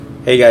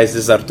Hey guys,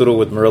 this is Arturo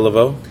with Marie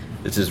Laveau,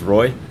 This is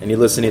Roy. and you're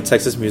listening to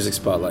Texas Music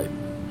Spotlight.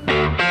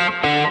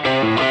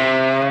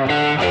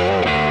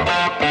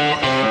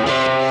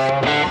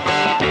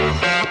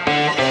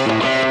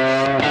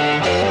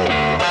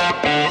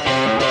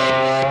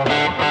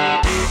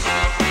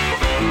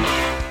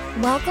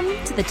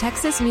 Welcome to the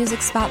Texas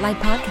Music Spotlight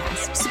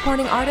podcast,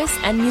 supporting artists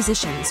and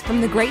musicians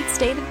from the great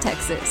state of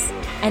Texas.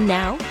 And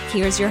now,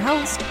 here's your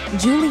host,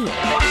 Julian.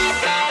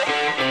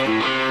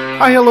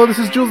 Hi, hello, this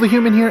is Jules the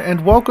Human here,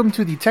 and welcome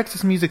to the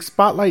Texas Music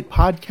Spotlight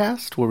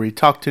podcast, where we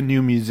talk to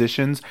new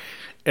musicians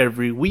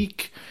every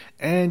week,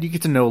 and you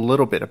get to know a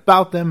little bit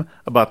about them,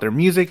 about their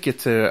music, get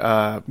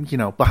to,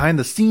 behind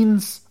the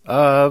scenes,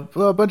 a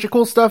bunch of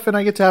cool stuff, and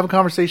I get to have a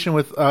conversation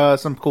with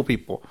some cool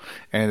people,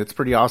 and it's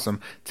pretty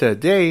awesome.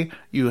 Today,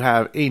 you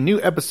have a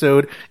new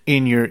episode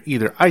in your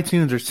either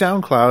iTunes or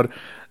SoundCloud.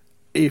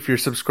 If you're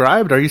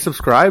subscribed, are you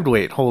subscribed?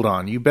 Wait, hold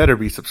on, you better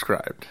be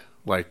subscribed.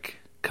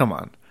 Come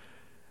on.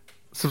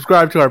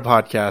 Subscribe to our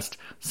podcast,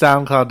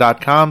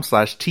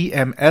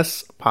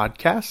 soundcloud.com/TMS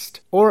podcast,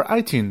 or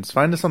iTunes.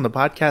 Find us on the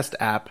podcast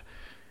app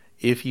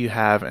if you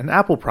have an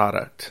Apple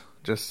product.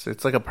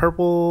 It's like a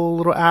purple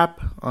little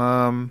app.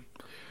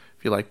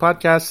 If you like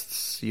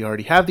podcasts, you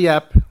already have the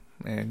app,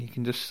 and you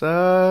can just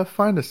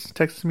find us,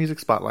 Texas Music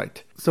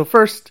Spotlight. So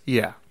first,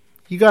 you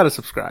gotta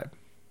subscribe.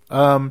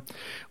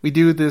 We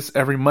do this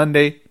every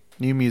Monday.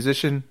 New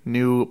musician,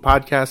 new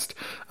podcast.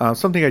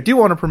 Something I do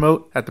want to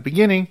promote at the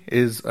beginning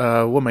is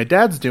what my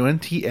dad's doing,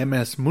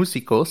 TMS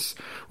Musicos,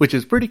 which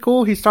is pretty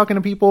cool. He's talking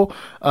to people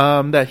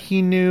that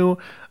he knew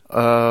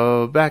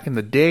back in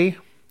the day.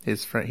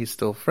 He's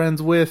still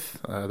friends with,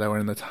 that were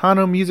in the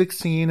Tejano music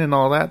scene and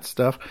all that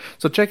stuff.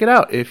 So check it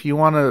out if you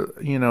want to.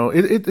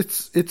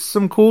 It's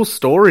some cool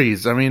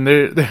stories. I mean,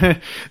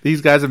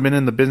 these guys have been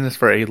in the business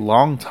for a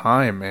long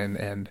time,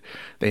 and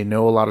they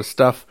know a lot of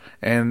stuff,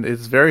 and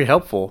it's very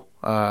helpful.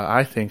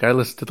 I think I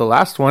listened to the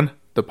last one,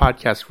 the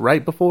podcast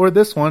right before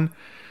this one,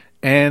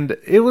 and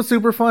it was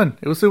super fun.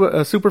 It was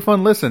a super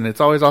fun listen.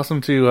 It's always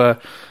awesome to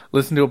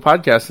listen to a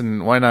podcast,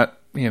 and why not,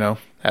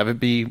 have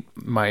it be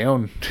my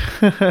own.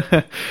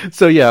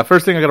 So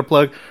first thing I got to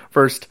plug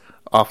first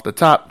off the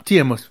top,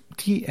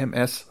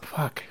 TMS.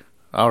 Fuck.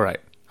 All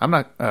right. I'm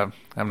not going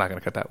to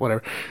cut that.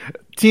 Whatever.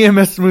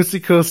 TMS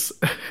Musicos,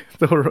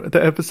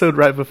 the episode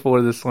right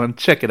before this one.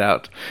 Check it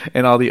out.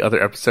 And all the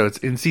other episodes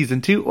in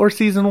Season 2 or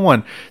Season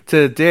 1.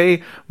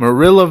 Today,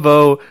 Marie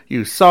Laveau.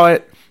 You saw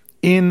it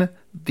in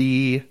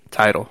the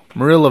title.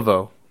 Marie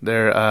Laveau.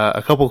 They're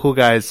a couple cool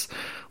guys.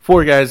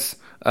 4 guys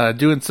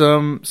doing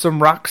some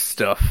rock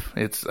stuff.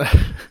 It's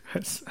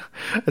I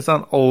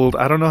sound old.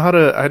 I didn't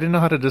know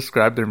how to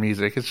describe their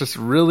music. It's just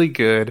really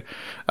good.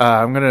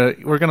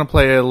 We're gonna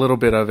play a little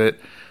bit of it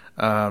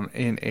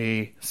in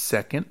a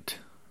second,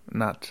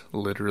 not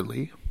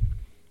literally.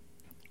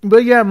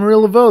 But Marie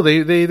Laveau,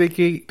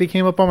 they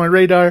came up on my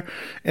radar,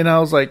 and I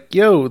was like,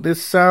 "Yo,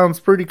 this sounds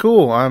pretty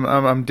cool.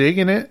 I'm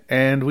digging it."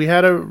 And we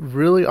had a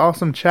really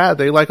awesome chat.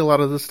 They like a lot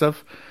of the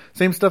stuff,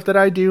 same stuff that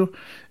I do,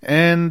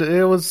 and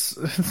it was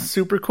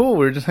super cool.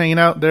 We were just hanging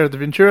out there at the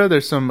Ventura.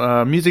 There's some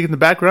music in the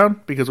background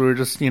because we were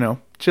just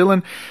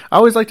chilling. I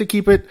always like to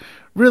keep it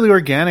really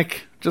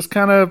organic, just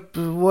kind of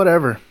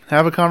whatever,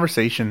 have a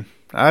conversation.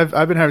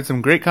 I've been having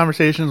some great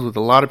conversations with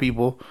a lot of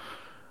people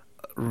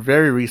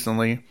very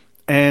recently,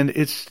 and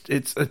it's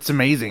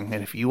amazing.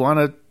 And if you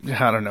want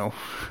to, I don't know,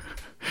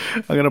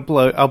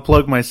 I'll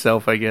plug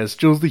myself, I guess.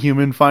 Jules the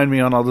Human, find me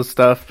on all this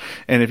stuff.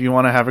 And if you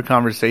want to have a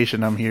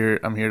conversation, I'm here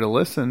to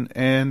listen.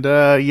 And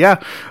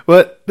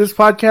but this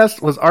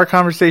podcast was our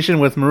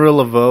conversation with Marie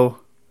Laveau.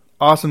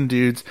 Awesome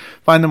dudes.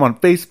 Find them on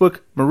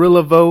Facebook, Marie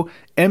Laveau,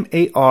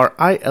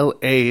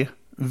 MariLavoe.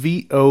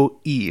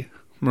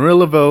 Marie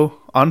Laveau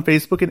on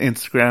Facebook and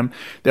Instagram.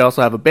 They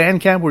also have a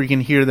Bandcamp where you can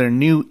hear their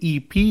new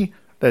EP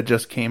that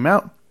just came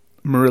out,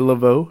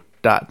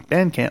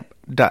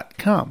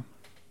 marilaveau.bandcamp.com.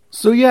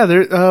 So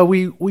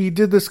we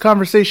did this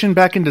conversation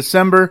back in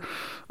December.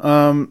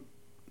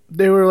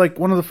 They were like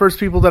one of the first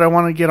people that I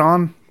want to get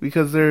on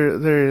because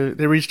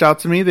they reached out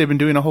to me. They've been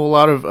doing a whole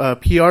lot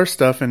of PR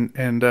stuff,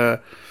 and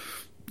they're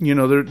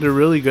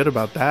really good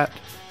about that.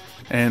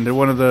 And they're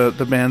one of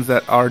the bands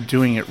that are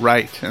doing it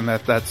right, and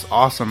that's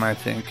awesome, I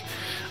think.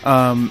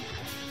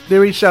 They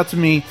reached out to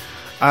me.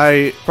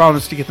 I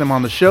promised to get them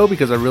on the show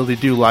because I really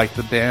do like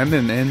the band,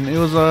 and it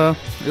was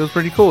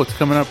pretty cool. It's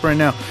coming up right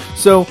now.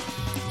 So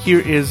here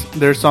is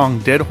their song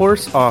Dead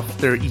Horse off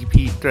their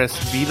EP Tres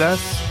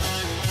Vidas,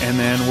 and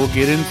then we'll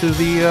get into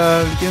the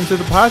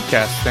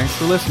podcast. Thanks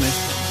for listening.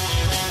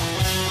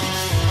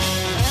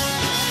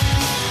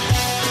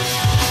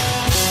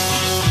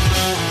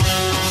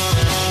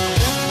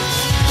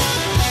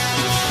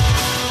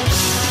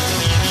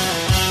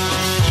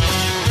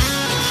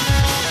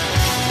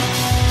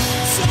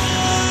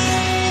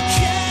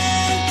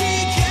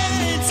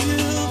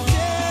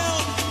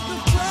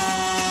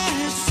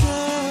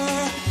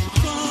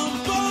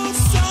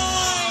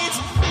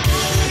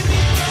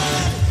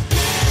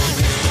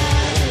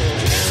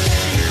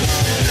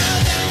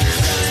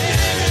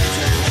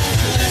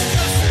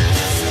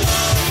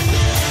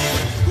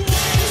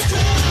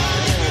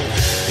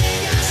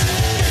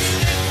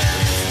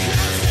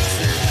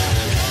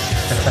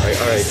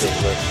 All right, so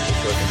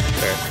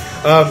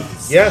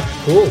let's yeah,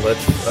 cool.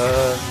 Let's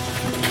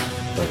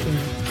fucking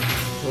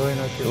rolling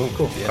out.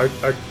 Cool. Yeah.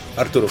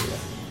 Arturo.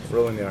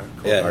 Rolling the R.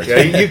 Cool. Yeah.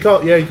 You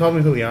called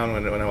me Julian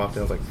when I walked in.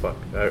 I was like, fuck.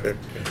 Some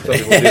people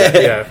do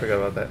that. Yeah, I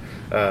forgot about that.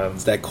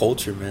 It's that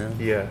culture, man.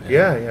 Yeah,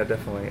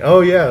 definitely.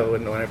 Oh yeah,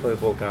 when I play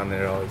with Volcan,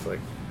 they're always like,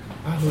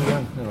 "Oh,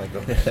 Julian." And I'm like,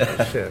 "Oh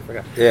shit, I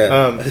forgot."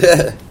 Yeah.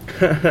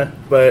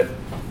 But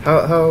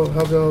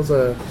how's y'all's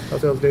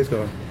days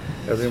going?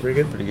 Everything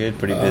pretty good? Pretty good.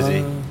 Pretty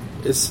busy.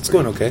 It's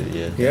going okay.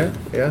 Yeah.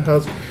 Yeah.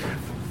 How's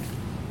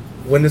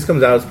when this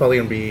comes out? It's probably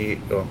gonna be.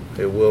 Oh,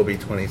 it will be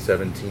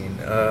 2017.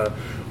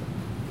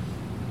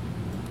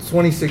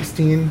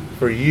 2016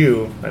 for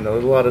you. I know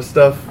there's a lot of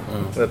stuff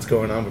that's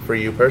going on, but for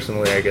you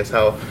personally, I guess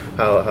how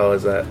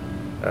is that?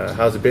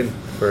 How's it been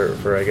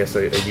for I guess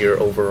a year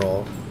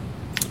overall?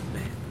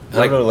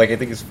 I don't know. Like, I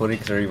think it's funny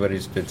because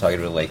everybody's been talking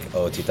about like,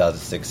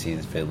 2016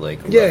 has been like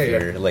a rough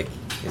year. Like,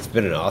 it's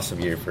been an awesome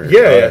year for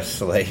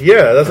us. Like,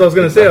 that's what I was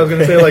gonna say. I was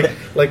gonna say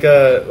like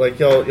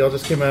y'all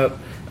just came out,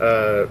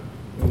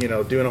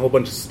 doing a whole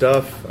bunch of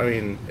stuff. I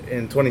mean,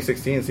 in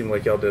 2016, it seemed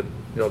like y'all did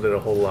a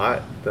whole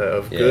lot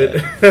of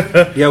good.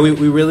 Yeah, we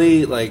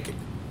really like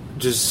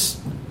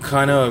just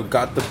kind of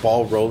got the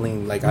ball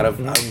rolling like out of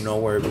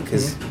nowhere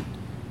because,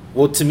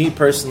 well, to me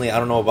personally, I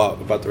don't know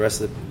about the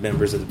rest of the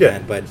members of the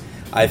band, but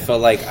I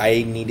felt like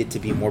I needed to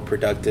be more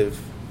productive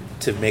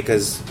to make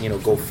us,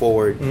 go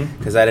forward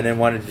because I didn't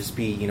want to just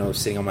be,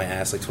 sitting on my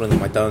ass, like twiddling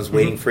my thumbs,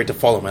 waiting for it to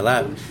fall in my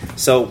lap.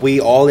 So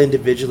we all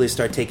individually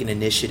start taking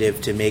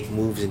initiative to make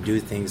moves and do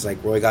things.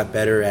 Like Roy got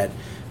better at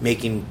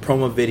making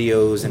promo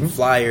videos and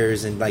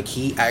flyers, and like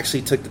he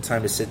actually took the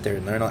time to sit there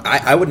and learn.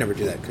 I would never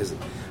do that because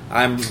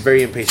I'm a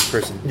very impatient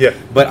person. Yeah.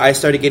 But I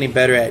started getting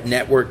better at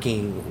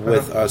networking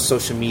with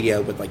social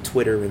media, with like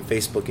Twitter and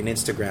Facebook and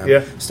Instagram.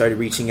 Yeah. Started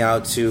reaching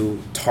out to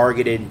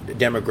targeted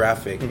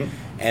demographic.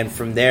 And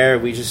from there,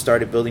 we just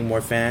started building more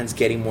fans,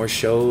 getting more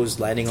shows,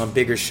 landing on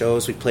bigger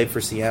shows. We played for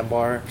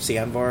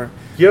Cianbar.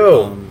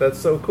 Yo, that's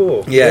so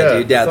cool. Yeah,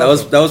 dude. Yeah, that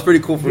was pretty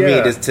cool for me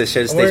to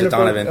share the stage with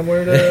Donovan.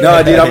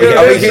 No, dude, I'm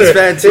a huge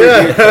fan too.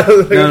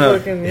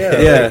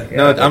 Yeah.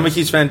 No, I'm a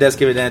huge fan of Desk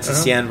Give a Dance and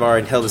Cianbar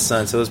and Hell the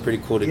Sun, so it was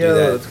pretty cool to do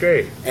that. That's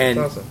great. And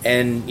that's awesome.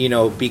 And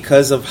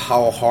because of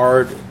how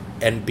hard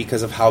and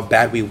because of how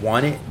bad we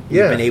want it, we've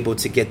been able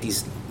to get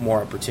these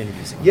more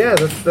opportunities. Yeah,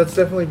 that's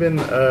definitely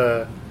been.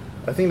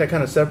 I think that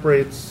kind of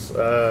separates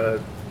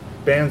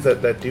bands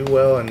that do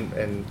well,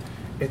 and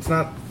it's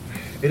not.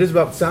 It is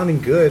about sounding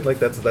good, like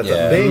that's a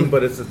thing,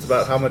 but it's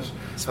about how hard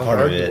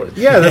it work.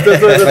 Yeah, that's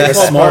like a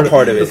small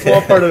part of it. A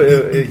small part of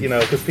it,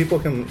 because people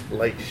can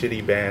like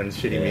shitty bands,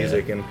 shitty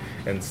music,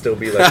 and still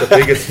be like the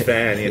biggest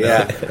fan,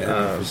 Yeah,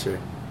 for sure.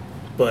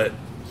 But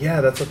yeah,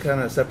 that's what kind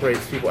of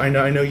separates people. I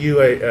know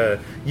you.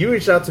 You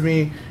reached out to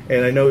me,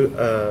 and I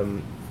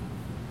know.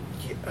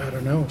 I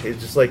don't know.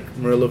 It's just like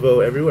Murillo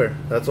everywhere.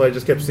 That's what I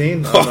just kept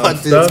seeing. On dude,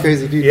 stuff. that's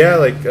crazy, dude. Yeah,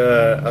 like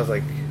I was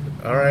like,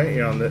 all right,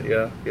 you're on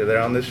they're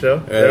on this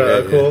show.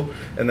 Cool.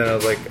 And then I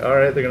was like, all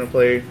right, they're gonna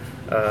play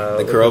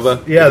the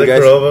Kurova. Yeah, the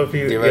Kurova.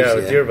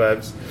 With Dear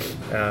Vibes,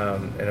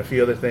 and a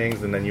few other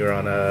things. And then you were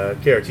on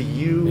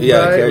KRTU,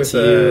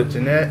 KRTU with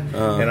Jeanette.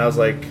 And I was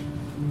like,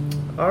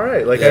 all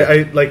right, like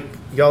I like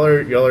y'all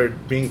are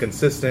being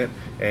consistent.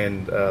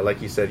 And like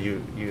you said,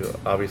 you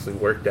obviously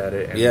worked at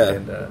it, and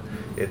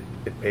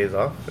it pays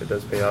off. It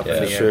does pay off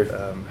in the end.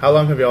 How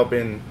long have y'all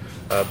been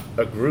a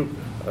group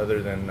other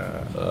than?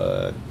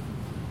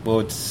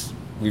 Well,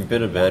 we've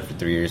been a band for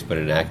 3 years, but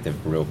an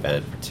active real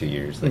band for 2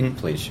 years, like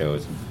play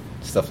shows and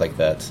stuff like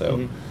that.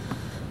 So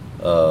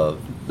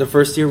the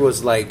first year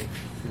was like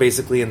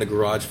basically in the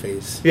garage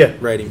phase. Yeah,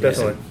 writing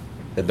definitely. music.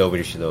 That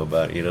nobody should know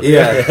about,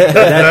 Yeah,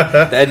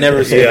 that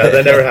never.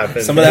 That never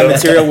happened. Some of that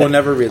material will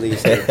never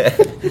release.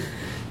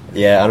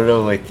 Yeah, I don't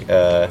know. Like,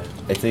 I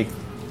think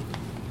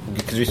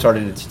because we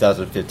started in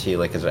 2015,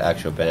 like as an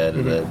actual band,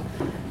 and then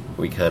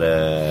we kind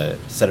of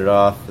set it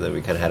off. And then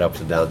we kind of had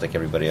ups and downs, like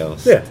everybody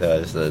else.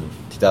 Yeah. So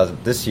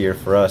this year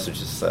for us, it's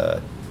just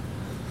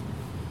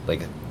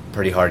like a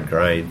pretty hard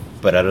grind.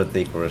 But I don't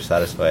think we're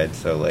satisfied.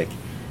 So like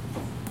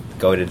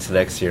going into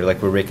next year,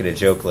 like we're making a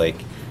joke, like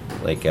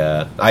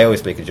I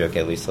always make a joke,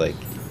 at least like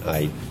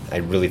I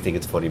really think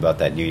it's funny about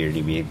that New Year,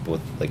 New Me,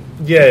 both like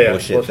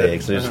bullshit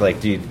things. So it's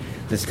like, dude,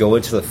 just go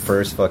into the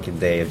first fucking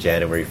day of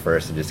January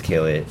 1st and just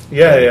kill it.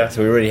 Yeah.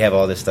 So we already have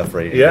all this stuff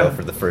ready to go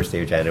for the first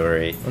day of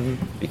January,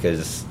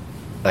 because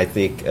I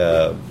think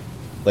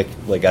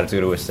like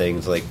Arturo was saying,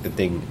 is like the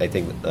thing. I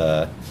think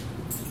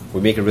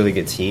we make a really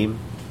good team,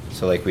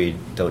 so like we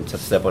don't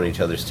step on each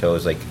other's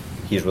toes. Like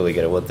he's really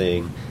good at one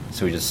thing,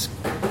 so we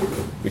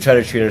try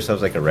to treat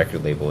ourselves like a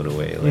record label in a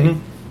way. Like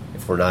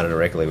if we're not in a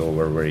record label,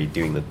 we're already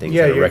doing the things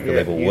that a record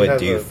label would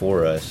do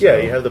for us. Yeah,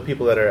 you have the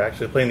people that are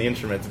actually playing the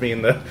instruments,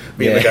 being the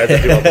guys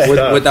that do all the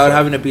stuff. Without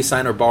having to be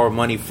signed or borrow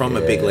money from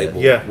a big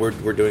label. Yeah.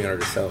 We're doing it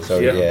ourselves.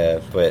 So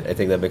but I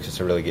think that makes us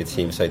a really good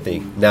team. So I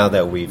think now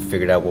that we've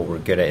figured out what we're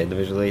good at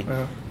individually,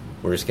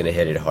 we're just gonna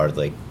hit it hard,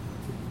 like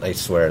I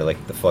swear,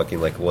 like the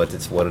fucking like once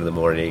it's 1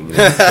 a.m,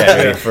 it's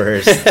January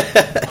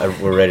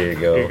 1st, we're ready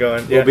to go. You're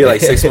going. We'll be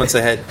like 6 months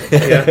ahead.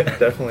 Yeah,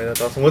 definitely.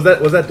 That's awesome. Was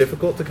that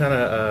difficult to kind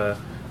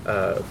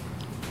of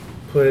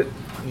put,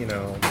 you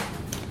know,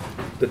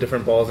 the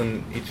different balls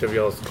in each of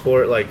y'all's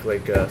court, like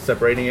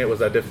separating it? Was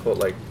that difficult?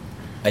 Like,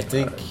 I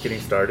think getting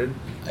started.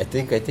 I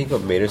think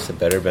what made us a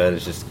better band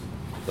is just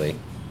like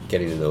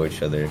getting to know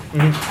each other.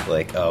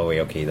 Like, oh wait,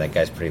 okay, that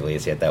guy's pretty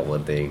lazy at that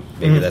one thing.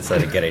 Maybe that's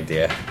not a good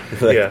idea.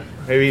 Like, yeah,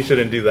 maybe you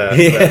shouldn't do that.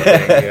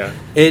 That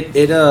thing,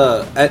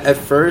 yeah. At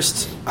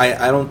first,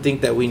 I don't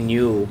think that we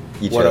knew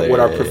what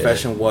our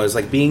profession was.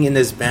 Like, being in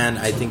this band,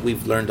 I think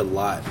we've learned a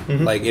lot.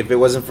 Like, if it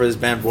wasn't for this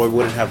band, Roy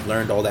wouldn't have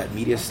learned all that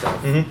media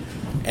stuff.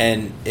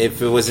 And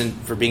if it wasn't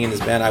for being in this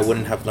band, I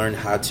wouldn't have learned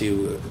how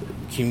to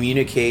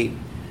communicate,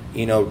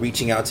 you know,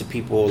 reaching out to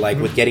people, like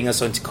with getting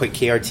us onto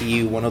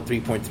KRTU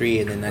 103.3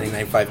 and then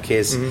 99.5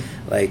 KISS.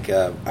 Like,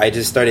 I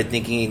just started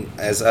thinking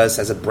as us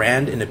as a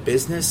brand and a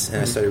business,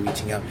 and I started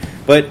reaching out.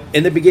 But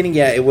in the beginning,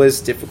 yeah, it was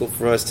difficult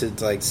for us to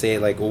like say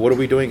like, well, what are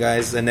we doing,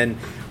 guys? And then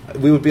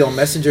we would be on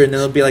Messenger, and then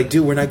they'll be like,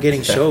 dude, we're not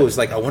getting shows.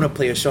 Like, I want to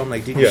play a show. I'm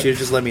like, dude, you should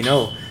just let me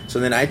know. So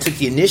then I took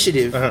the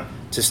initiative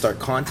to start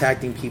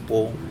contacting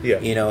people,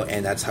 you know,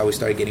 and that's how we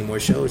started getting more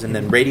shows, and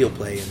then radio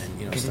play, and then,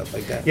 you know, stuff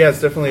like that. Yeah,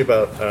 it's definitely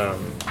about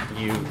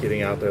you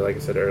getting out there, like I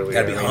said earlier.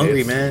 Gotta be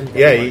hungry, man.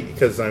 Yeah,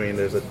 because I mean,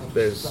 there's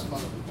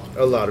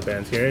a lot of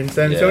bands here in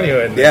San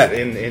Antonio and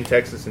in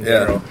Texas in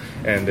general,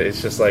 and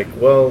it's just like,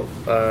 well,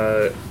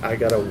 I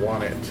gotta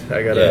want it.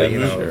 I gotta,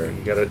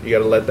 you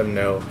gotta let them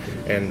know,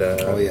 and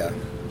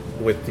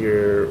with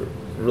your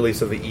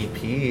release of the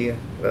EP,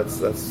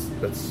 that's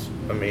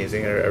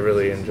amazing. I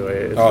really enjoy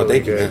it. It's really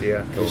thank good. you,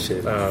 man. Yeah. Cool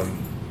shit.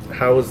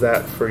 How was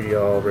that for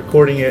y'all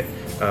recording it?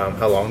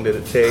 How long did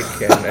it take?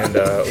 And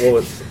what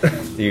was?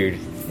 Dude,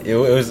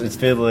 it's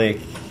been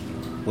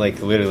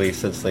like literally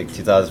since like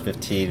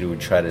 2015. We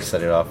tried to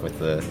set it off with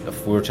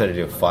we were trying to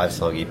do a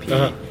 5-song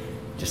EP,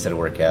 just didn't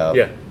work out.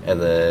 Yeah. And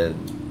then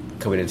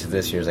coming into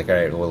this year, it's like, all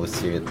right, well,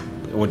 let's do it.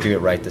 We'll do it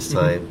right this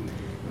time.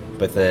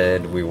 But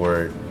then we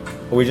weren't.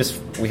 We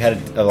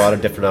had a lot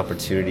of different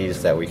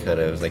opportunities that we kind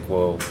of was like,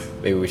 well,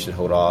 maybe we should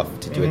hold off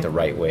to do it the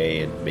right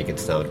way and make it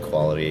sound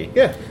quality.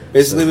 Yeah.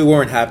 Basically, we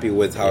weren't happy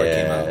with how it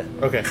came out.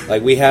 Okay.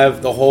 Like, we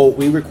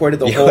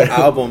recorded the whole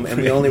album,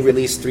 and we only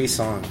released 3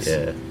 songs.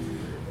 Yeah.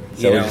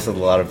 So it was just a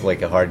lot of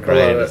like a hard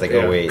grind. It's like,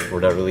 oh wait,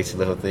 we're not releasing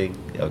the whole thing?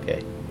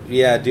 Okay.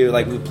 Yeah, dude,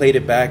 like we played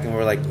it back and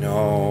we're like,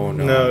 no,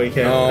 you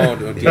can't.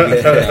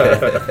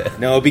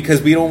 No,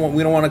 because we don't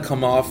want to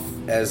come off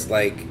as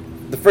like,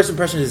 the first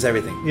impression is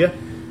everything. Yeah.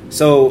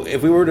 So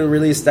if we were to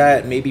release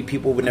that, maybe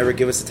people would never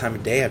give us the time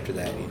of day after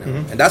that, you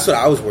know. And that's what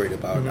I was worried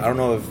about. I don't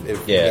know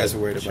if you guys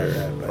were worried about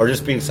that, but. Or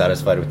just being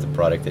satisfied with the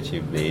product that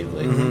you've made.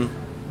 Like,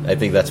 I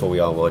think that's what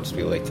we all want. Just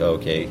be like, oh,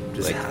 okay,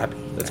 just like, happy.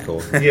 That's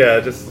cool. Yeah,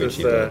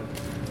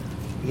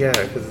 yeah,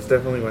 because it's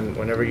definitely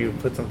whenever you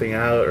put something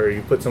out or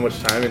you put so much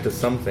time into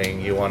something,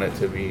 you want it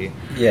to be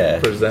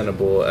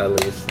presentable, at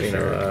least, you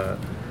know,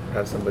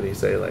 have somebody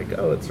say like,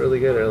 oh, it's really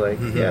good, or like,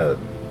 yeah,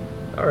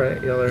 all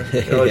right, y'all are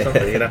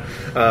something, you know.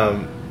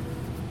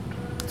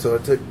 So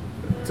it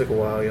took a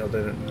while. Y'all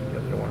didn't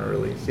want to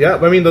release. Yeah,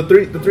 I mean the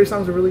three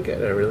songs are really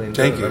good. I really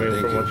enjoy Thank them. you. I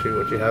mean, from what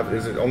you have,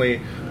 is it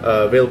only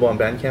available on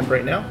Bandcamp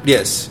right now?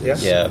 Yes.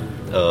 Yeah.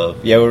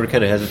 We were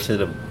kind of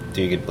hesitant of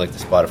doing it like the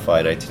Spotify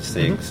and iTunes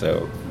thing.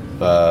 So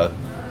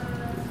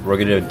we're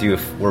gonna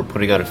we're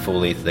putting out a full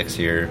length next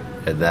year,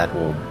 and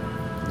January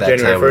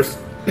 1st.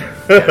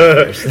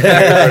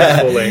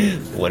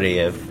 1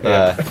 a.m.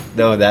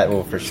 No, that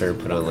will for sure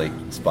put on like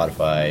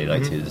Spotify and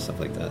iTunes and stuff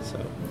like that. So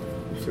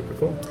super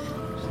cool.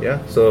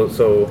 Yeah. So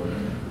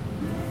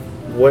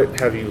what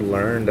have you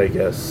learned? I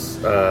guess.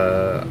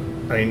 I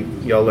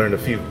mean, y'all learned a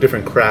few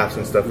different crafts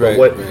and stuff. But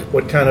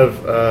what kind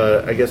of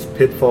I guess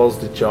pitfalls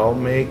did y'all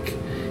make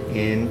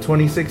in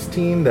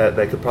 2016 that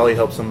could probably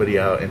help somebody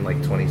out in like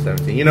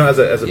 2017? You know, as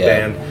a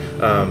band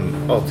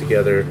all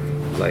together.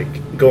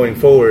 Like going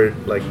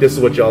forward, like this is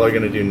what y'all are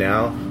gonna do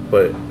now.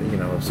 But you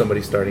know, if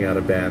somebody's starting out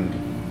a band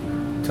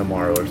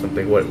tomorrow or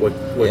something, what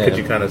could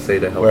you kind of say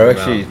to help? We're them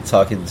actually out?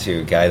 talking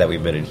to a guy that we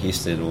met in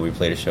Houston when we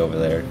played a show over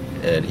there,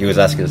 and he was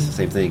asking us the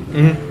same thing.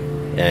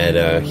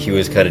 And he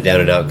was kind of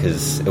down and out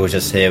because it was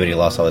just him and he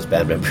lost all his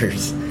band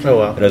members. Oh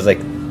wow! And I was like,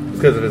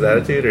 because of his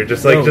attitude, or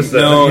just like no,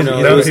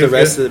 it was the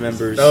rest of the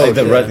members. Oh,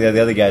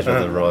 the other guys were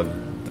the wrong.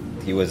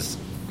 He was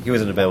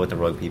in a band with the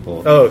wrong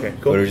people. Oh, okay,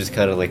 cool. But it was just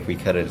kind of like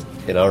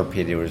in our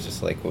opinion, it was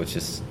just like, well, it's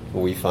just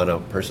what we found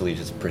out personally,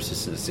 just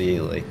persistency,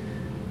 like,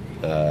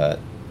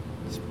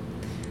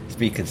 just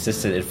be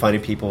consistent and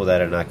finding people that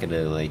are not going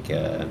to like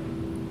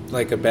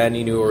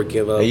abandon you or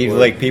give up.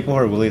 Like people who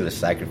are willing to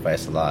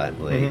sacrifice a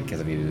lot, like, because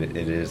I mean,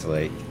 it is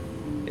like,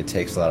 it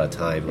takes a lot of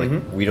time. Like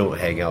we don't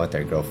hang out with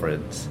our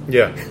girlfriends.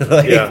 Yeah.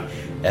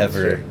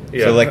 Ever. Sure.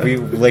 Yeah. So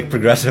we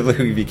progressively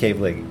we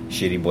became like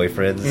shitty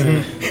boyfriends.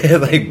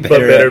 Like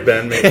better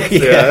bandmates.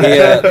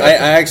 Yeah.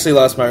 I actually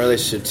lost my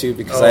relationship too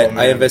because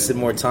I invested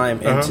more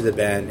time into the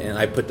band, and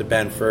I put the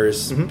band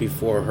first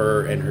before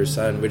her and her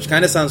son, which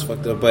kind of sounds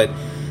fucked up, but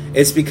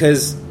it's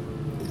because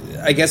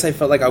I guess I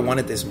felt like I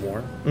wanted this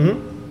more.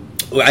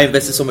 Mm-hmm. I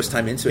invested so much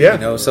time into it, you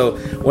know. So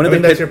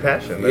that's your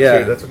passion.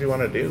 That's what you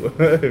want to do.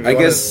 I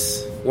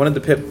guess one of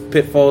the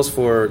pitfalls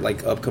for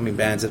like upcoming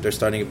bands, if they're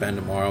starting a band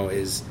tomorrow,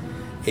 is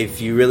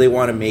if you really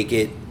want to make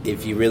it,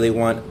 if you really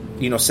want,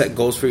 set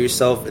goals for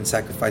yourself and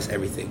sacrifice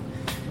everything,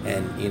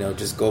 and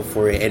just go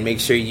for it, and make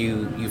sure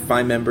you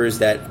find members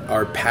that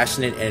are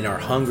passionate and are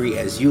hungry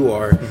as you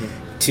are.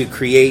 To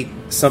create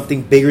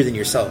something bigger than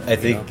yourself. I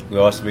think we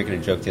were also making a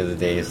joke the other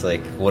day. It's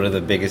like one of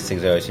the biggest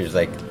things I always hear is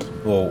like,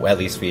 well, at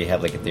least we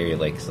have like a theory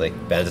like it's like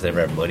bands never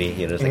have money.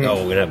 It's like,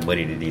 oh, we don't have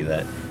money to do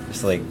that.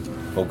 It's like,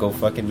 well, go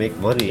fucking make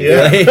money.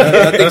 Yeah,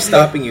 nothing's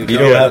stopping you. You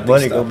don't have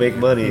money, go make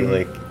money.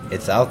 Like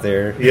it's out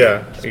there.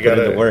 Yeah, just you got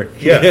to work.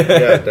 Yeah,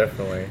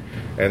 definitely.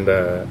 And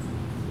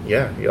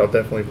y'all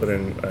definitely put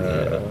in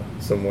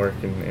some work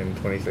in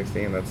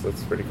 2016.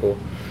 That's pretty cool.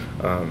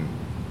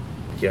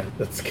 Yeah,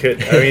 that's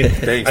good. I mean,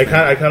 Thanks, I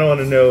kind of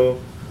want to know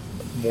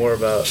more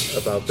about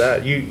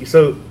that.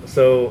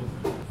 So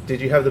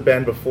did you have the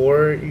band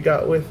before you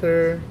got with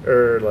her,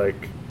 or like?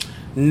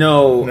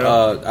 No?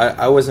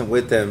 I wasn't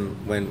with them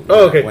when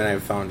I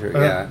found her.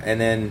 Yeah,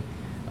 and then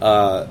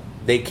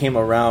they came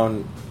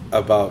around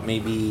about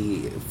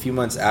maybe a few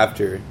months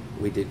after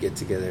we did get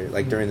together,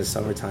 like during the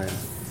summertime.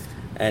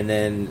 And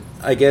then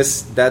I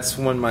guess that's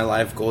when my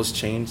life goals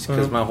changed,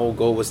 because my whole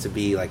goal was to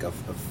be like a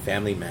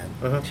family man,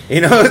 to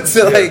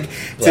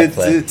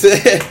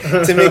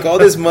make all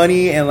this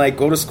money and like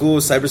go to school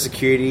with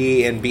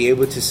cybersecurity and be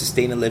able to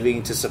sustain a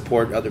living, to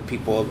support other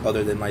people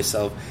other than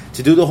myself,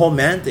 to do the whole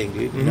man thing,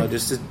 dude.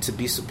 Just to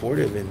be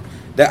supportive, and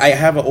that I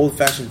have an old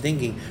fashioned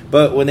thinking.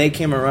 But when they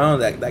came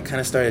around, that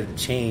kind of started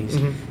to change,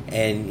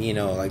 and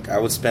like I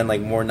would spend like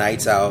more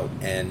nights out,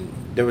 and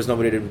there was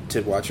nobody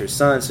to watch her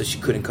son, so she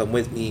couldn't come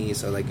with me.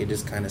 So like it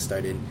just kind of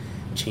started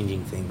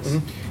changing things.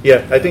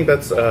 Yeah, I think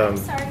that's. I'm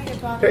sorry to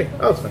bother. Hey,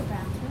 It's fine.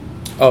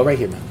 Oh, right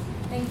here, man.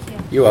 Thank you.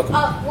 You're welcome.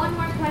 One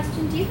more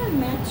question. Do you have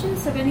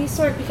matches of any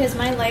sort? Because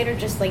my lighter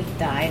just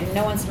died, and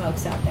no one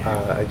smokes out there.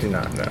 I do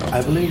not know.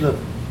 I believe the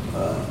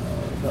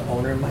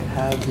owner might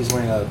have. He's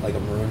wearing a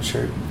maroon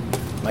shirt.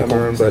 Michael.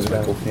 Maroon, Says but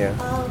Michael. yeah.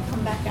 I'll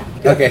come back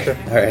after. Okay. Sure.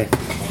 All right.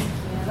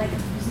 Thank you.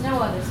 There's no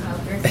other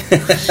smokers.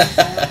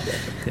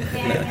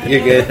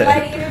 You're good.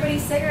 Lighting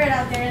everybody's cigarette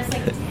out there, and it's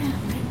like, damn,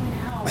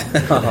 I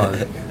went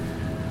out.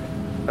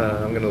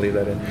 I'm gonna leave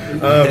that in.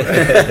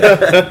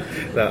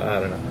 No, I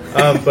don't know.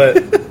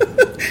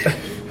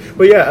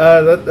 But yeah,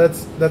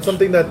 that's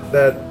something that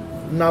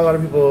not a lot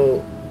of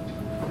people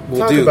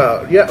talk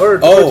about. Yeah, or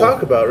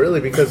talk about really,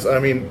 because I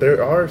mean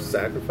there are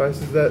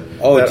sacrifices that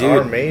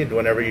are made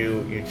whenever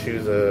you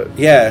choose a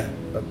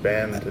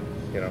band to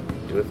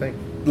do a thing.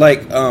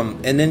 Like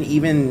and then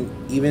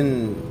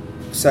even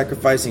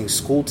sacrificing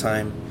school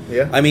time.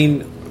 Yeah. I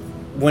mean,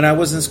 when I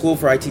was in school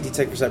for ITT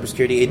Tech for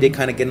cybersecurity, it did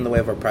kind of get in the way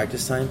of our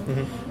practice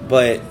time.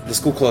 But the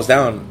school closed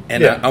down,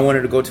 and I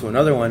wanted to go to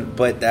another one,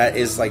 but that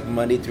is like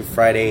Monday through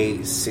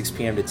Friday, 6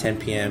 p.m. to 10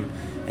 p.m.,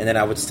 and then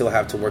I would still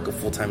have to work a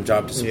full-time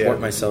job to support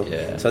myself.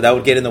 Yeah. So that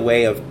would get in the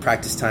way of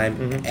practice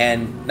time,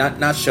 and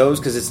not shows,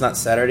 because it's not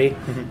Saturday,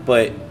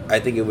 but I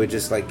think it would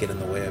just like get in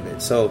the way of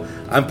it. So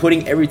I'm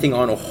putting everything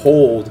on a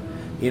hold,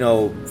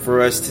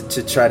 for us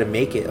to try to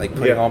make it, like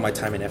putting all my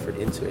time and effort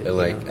into it. And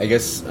like, I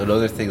guess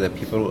another thing that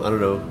people, I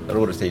don't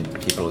want to say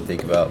people don't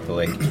think about, but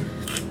like,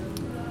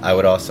 I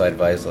would also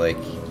advise, like,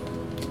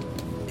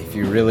 if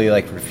you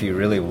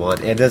really want,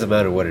 and it doesn't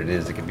matter what it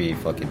is, it could be a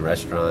fucking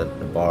restaurant,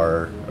 a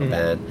bar, a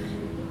band,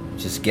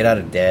 just get out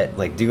of debt.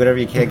 Like, do whatever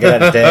you can, get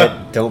out of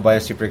debt. Don't buy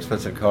a super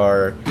expensive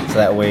car, so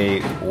that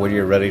way, when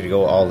you're ready to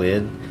go all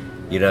in,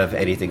 you don't have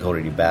anything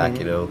holding you back,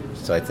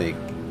 So I think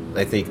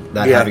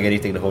not having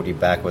anything to hold you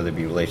back, whether it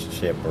be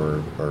relationship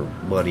or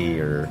money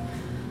or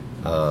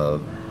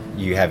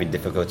you having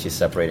difficulty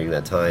separating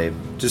that time,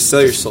 just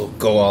sell your soul.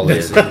 Go all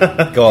in.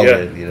 Go all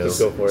in. Just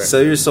go for it.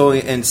 Sell your soul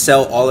and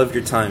sell all of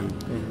your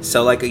time.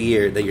 Sell like a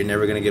year that you're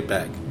never gonna get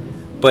back,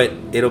 but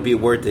it'll be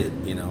worth it.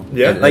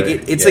 Yeah. Like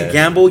it's a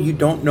gamble. You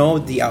don't know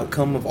the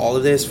outcome of all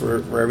of this for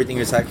everything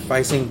you're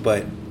sacrificing,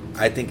 but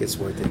I think it's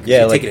worth it. Yeah,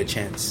 you're like, taking a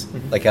chance.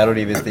 Like, I don't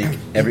even think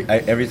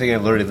everything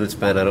I've learned in this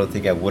band, I don't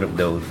think I would have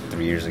known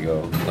 3 years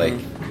ago.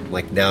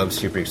 Like now I'm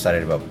super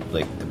excited about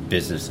like the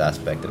business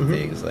aspect of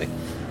things. Like,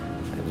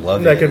 I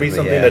love that it. could be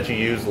something that you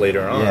use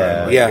later on.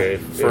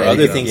 For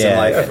other things in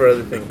life. Yeah, for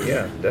other things.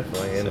 Yeah,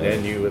 definitely.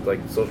 And you with like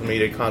social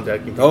media,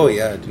 contacting people,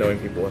 knowing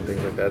people and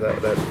things like that.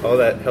 That all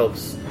that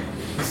helps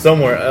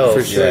somewhere else.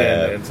 For sure.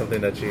 And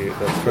something that's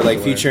for like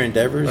future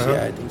endeavors.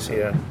 Yeah, I think so.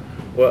 Yeah.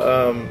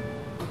 Well,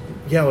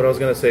 what I was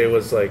gonna say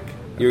was like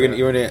you were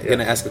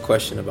gonna ask a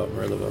question about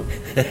Merlevo.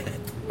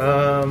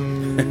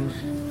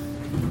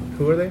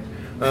 Who are they?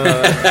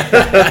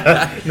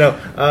 No.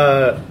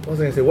 What was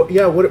I gonna say? What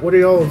are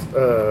y'all's?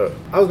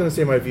 I was gonna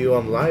say my view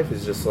on life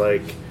is just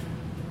like,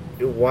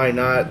 why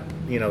not?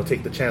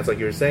 Take the chance, like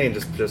you were saying,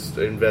 just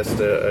invest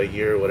a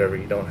year or whatever.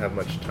 You don't have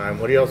much time.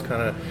 What are y'all's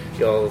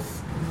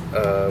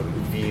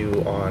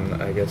view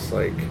on? I guess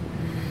like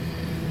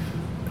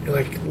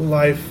like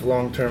life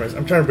long term.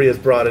 I'm trying to be as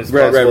broad as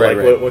Right, possible.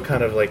 right. What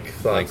kind of like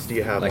thoughts do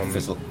you have like on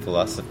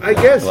philosophy? I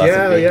guess,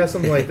 philosophy? yeah,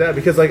 something like that.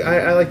 Because like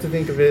I like to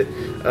think of it,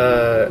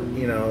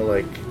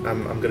 like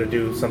I'm gonna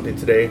do something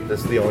today.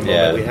 This is the only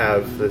moment we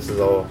have. This is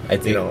all. I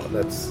think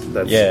that's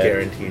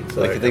guaranteed.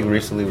 So like I think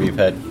recently we've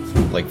had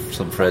like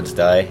some friends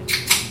die,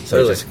 so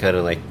really? It's just kind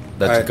of like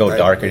not to go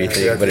dark or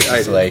anything, but it's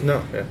just like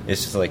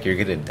it's just like you're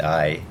gonna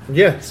die.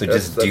 Yeah. So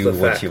just do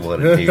what you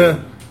want to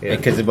do,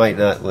 because it might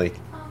not like.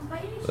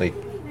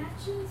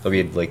 I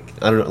mean, like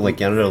I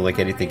don't know, like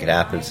anything could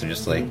happen. So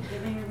just like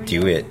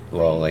do it.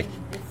 Well, like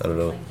I don't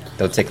know,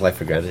 don't take life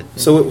for granted.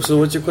 So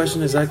what's your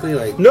question exactly?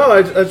 Like, no,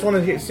 I just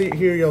want to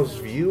hear y'all's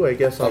view. I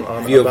guess on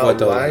about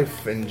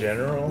life in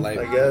general.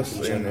 I guess,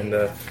 and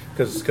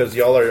because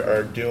y'all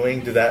are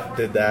doing. Did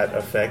that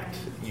affect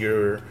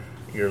your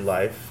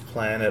life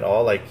plan at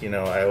all? Like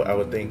I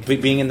would think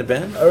being in the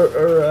band,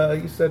 or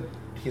you said.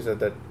 He said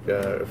that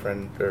a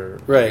friend or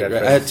right.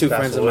 I had two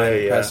friends of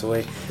mine pass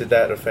away. Did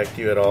that affect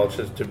you at all?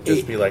 Just to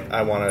be like,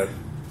 I want to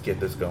get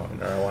this going,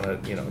 or I want to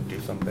do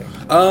something.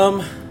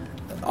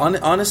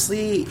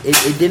 Honestly,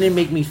 it didn't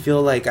make me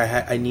feel like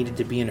I needed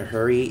to be in a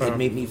hurry. It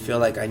made me feel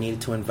like I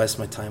needed to invest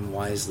my time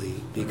wisely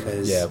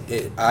because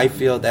I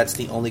feel that's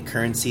the only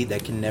currency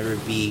that can never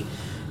be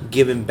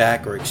given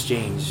back or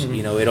exchanged.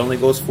 It only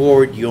goes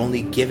forward. You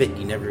only give it.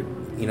 You never.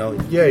 You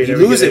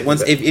lose it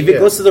once. If it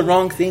goes to the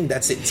wrong thing,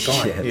 that's it. It's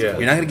gone. You're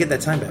not gonna get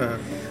that time back.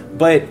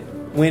 But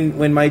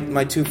when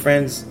my two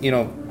friends,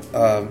 when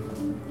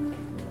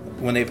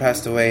they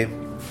passed away,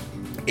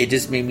 it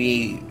just made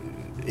me.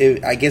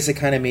 I guess it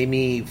kind of made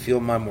me feel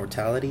my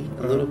mortality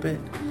a little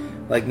bit.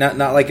 Like not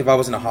like if I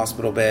was in a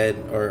hospital bed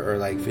or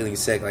like feeling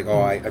sick, like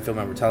I feel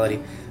my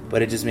mortality.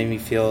 But it just made me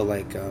feel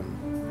like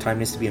time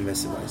needs to be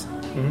invested wisely.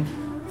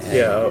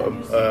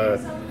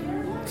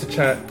 To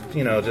try,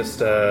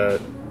 just.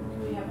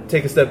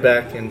 Take a step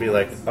back and be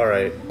like, all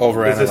right,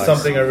 is this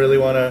something I really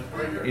want to,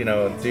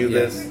 do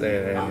this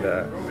and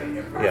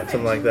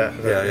something like that.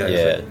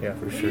 Yeah,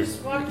 for sure.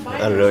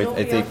 I don't know.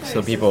 I think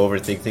some people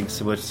overthink things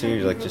too much too.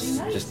 Like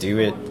just do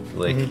it.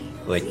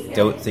 Like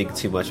don't think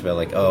too much about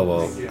like, oh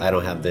well, I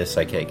don't have this,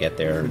 so I can't get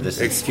there. Or this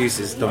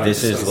excuses.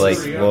 This is like,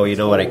 well, you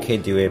know what, I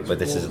could do it, but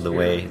this isn't the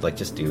way. Like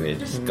just do it.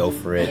 Just go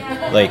for it.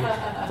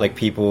 Like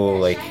people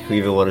like who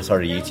even want to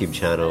start a YouTube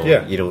channel.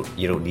 Yeah. You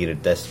don't need a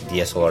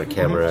DSLR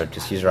camera.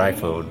 Just use your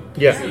iPhone.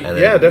 Yeah. And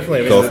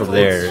definitely. Go from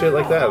there. Shit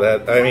like that.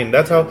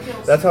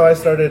 That's how I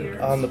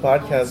started on the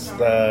podcast.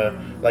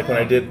 Like when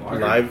I did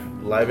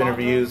live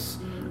interviews.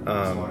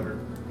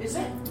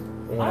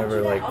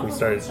 Whenever I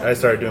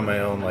started doing my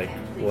own interviews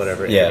or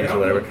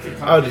whatever.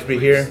 I'll just be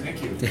here,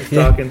 just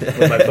talking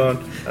with my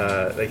phone.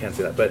 They can't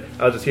see that, but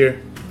I'll just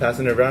here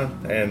passing it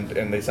around,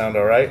 and they sound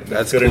all right.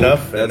 That's good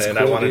enough. And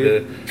I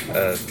wanted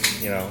to,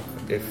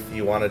 if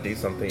you want to do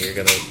something, you're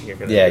gonna.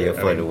 Yeah, you'll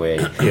find a way.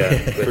 Yeah,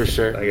 for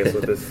sure. I guess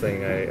with this thing,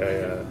 my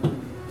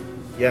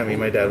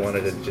dad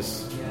wanted to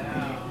just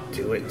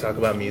do it, talk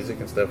about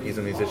music and stuff. He's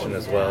a musician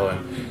as well,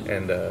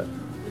 and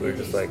we were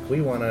just like,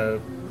 we want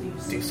to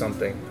do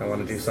something. I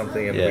want to do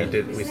something, and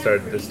we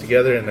started this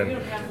together, and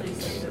then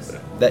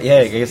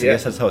I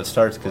guess that's how it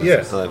starts. Because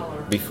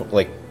before,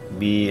 like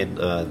me and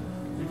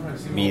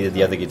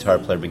the other guitar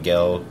player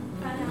Miguel,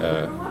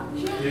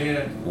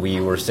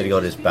 we were sitting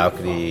on his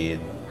balcony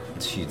in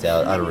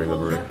 2000. I don't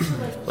remember,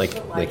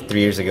 like 3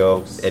 years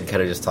ago, and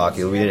kind of just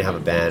talking. We didn't have a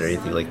band or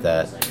anything like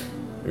that.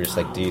 We were just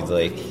like, dude,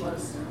 like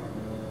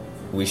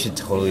we should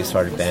totally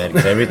start a band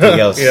because everything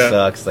else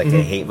sucks. Like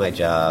I hate my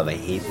job. I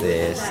hate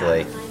this.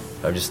 Like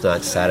I'm just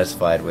not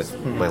satisfied with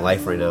my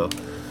life right now.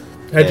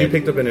 Had you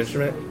picked up an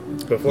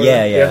instrument before?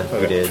 Yeah,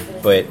 we did.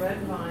 But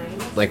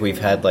like we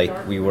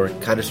were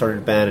kind of started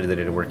a band and then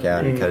it didn't work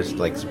out. And kind of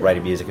like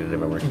writing music and it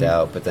never worked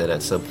out. But then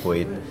at some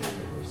point,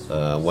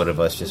 one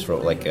of us just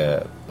wrote like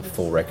a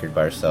full record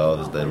by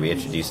ourselves. And then we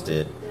introduced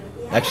it.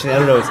 Actually, I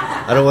don't know.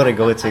 I don't want to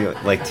go into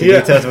like too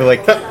details, but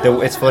like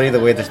it's funny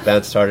the way this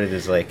band started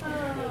is like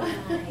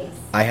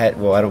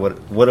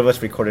one of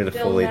us recorded a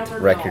full length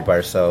record by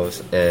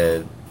ourselves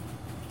and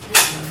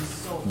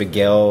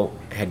Miguel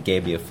had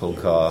gave me a phone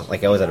call.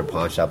 Like I was at a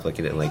pawn shop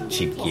looking at like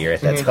cheap gear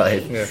at that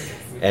time,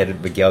 and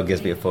Miguel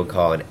gives me a phone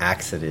call on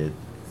accident,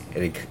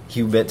 and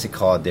he meant to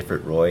call a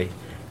different Roy.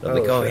 I'm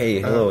like, oh hey,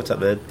 hello, what's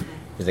up, man?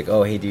 He's like,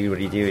 oh hey dude, what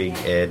are you doing?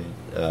 And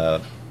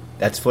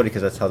that's funny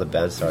because that's how the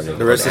band started.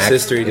 The rest is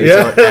history, dude.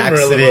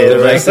 Accident.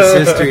 The rest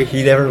is history.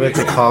 He never meant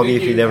to call me.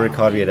 If he never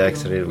called me an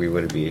accident, we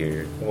wouldn't be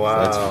here.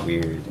 Wow, so that's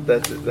weird.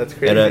 That's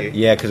crazy. And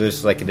because it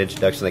was like an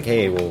introduction, like,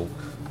 hey, well,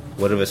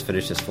 one of us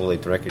finished this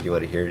full-length record. You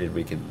want to hear it? And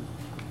we can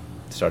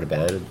start a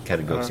band and kind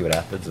of go see what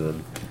happens. And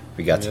then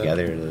we got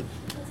together. And then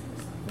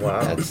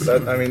wow,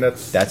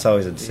 that's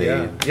always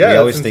insane. Yeah, we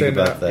always think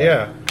about that.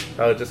 Yeah,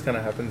 how it just kind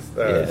of happens.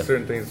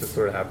 Certain things just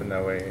sort of happen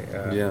that way.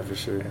 For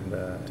sure, and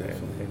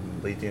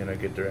lead you in a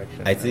good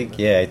direction. I think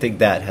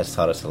that has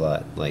taught us a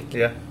lot. Like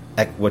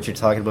what you're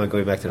talking about,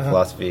 going back to the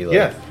philosophy.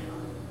 Like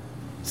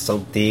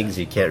some things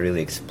you can't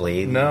really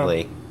explain. No.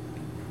 Like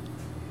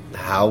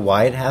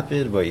why it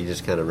happened, but you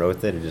just kind of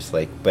wrote it and just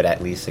like, but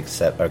at least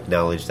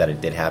acknowledge that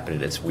it did happen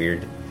and it's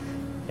weird,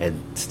 and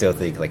still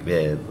think like,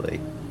 man, like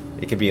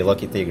it could be a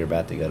lucky thing or a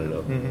bad thing, I don't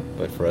know.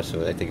 But for us,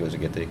 I think it was a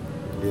good thing.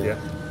 Yeah.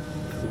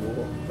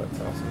 Cool. That's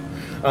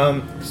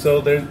awesome.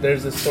 So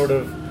there's this sort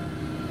of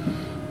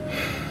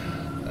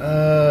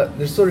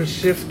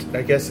shift,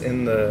 I guess,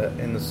 in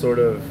the sort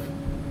of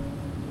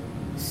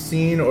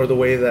scene or the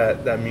way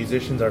that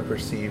musicians are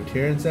perceived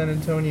here in San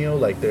Antonio.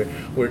 Like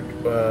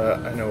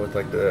I know with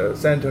like the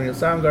San Antonio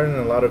Soundgarden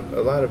and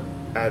a lot of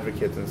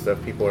advocates and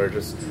stuff, people are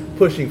just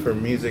pushing for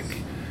music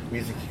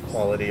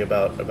equality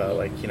about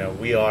like, you know,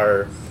 we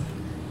are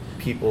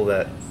people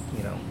that,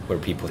 you know, we're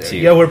people too.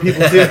 Yeah, we're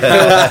people too.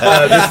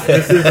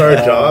 This is our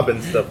job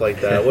and stuff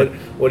like that.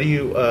 What do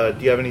you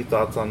have any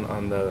thoughts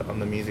on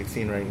the music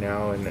scene right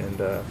now and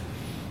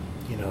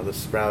you know, the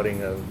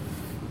sprouting of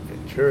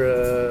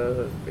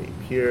Ventura, Vape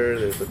Pure?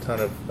 There's a ton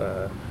of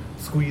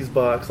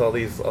Squeezebox, all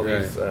these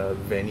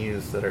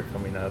venues that are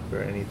coming up.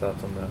 Or any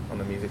thoughts on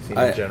the music scene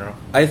in general?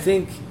 I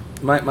think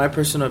my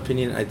personal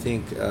opinion, I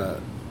think the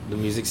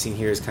music scene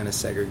here is kind of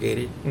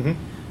segregated,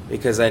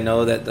 because I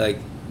know that like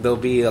there'll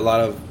be a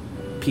lot of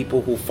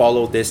people who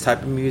follow this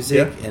type of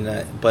music,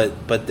 and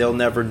but they'll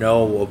never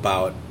know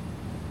about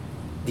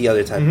the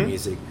other type of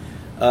music.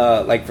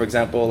 Like for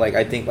example, like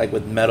I think like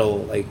with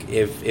metal, like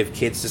if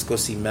kids just go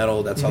see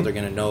metal, that's all they're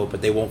gonna know,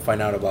 but they won't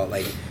find out about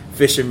like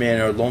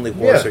Fisherman or Lonely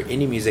Horse or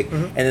indie music.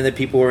 And then the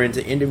people who are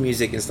into indie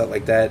music and stuff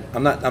like that,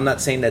 I'm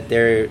not saying that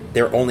they're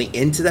only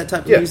into that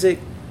type of music,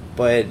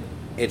 but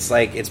it's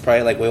like it's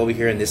probably like way over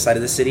here in this side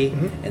of the city,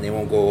 and they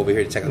won't go over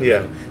here to check out the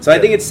metal. So I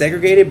think it's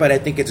segregated, but I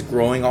think it's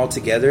growing all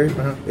together.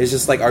 It's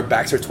just like our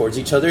backs are towards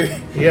each other.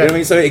 You know what I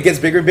mean? So it gets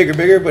bigger,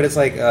 but it's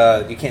like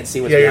you can't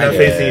see what's behind you're not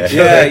facing each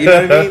other. Yeah, you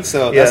know what I mean?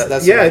 So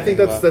that's I think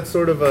that's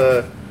sort of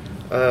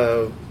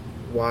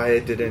why I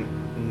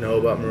didn't know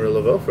about Marie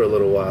Laveau for a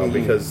little while,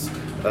 because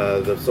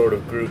the sort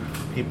of group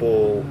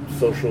people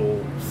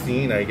social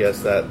scene, I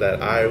guess, that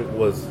I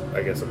was,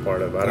 I guess, a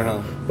part of. I don't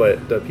know.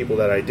 But the people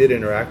that I did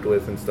interact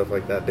with and stuff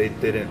like that, they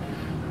didn't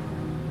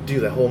do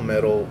the whole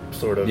metal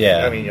sort of.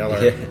 I mean, y'all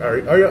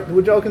are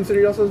would y'all consider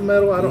yourselves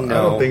metal? I don't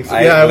think so.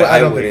 I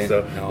don't think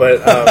so. No.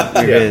 But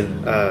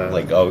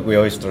we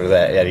always throw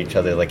that at each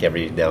other like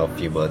every now a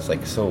few months.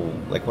 Like, so,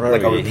 like, what are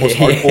we? Are we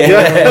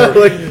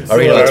post-hardcore? Are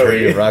we an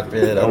alternative rock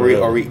band? Are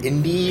we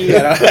indie?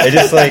 It's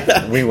just like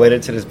we went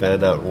into this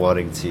band not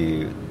wanting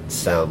to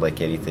sound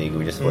like anything.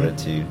 We just wanted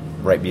to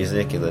write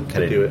music and then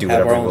kind of do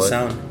whatever we want.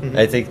 Sound.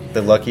 I think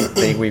the lucky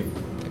thing we've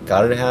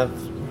got to have,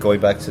 going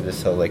back to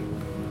this whole like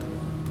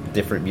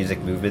different music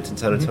movements in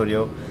San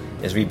Antonio,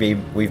 is we've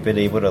been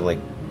able to like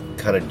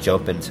kind of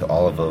jump into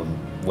all of them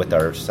with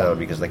our sound,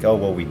 because like, oh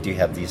well, we do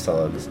have these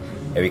songs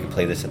and we can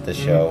play this at this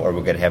show, or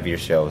we're gonna have heavier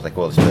shows, like,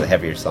 well, let's play the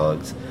heavier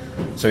songs,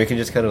 so we can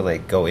just kind of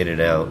like go in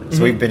and out.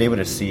 So we've been able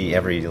to see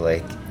every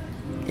like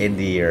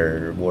indie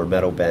or more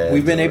metal band.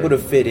 We've been able to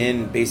fit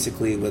in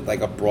basically with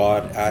like a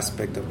broad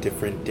aspect of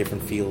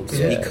different fields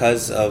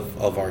because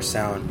of our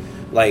sound.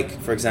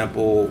 Like, for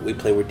example, we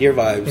play with Dear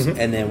Vibes,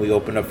 and then we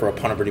open up for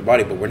Upon a Pretty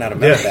Body, but we're not a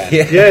metal band.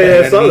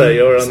 I saw that.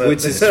 You were on that.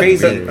 Which is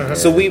crazy.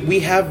 So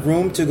we have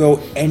room to go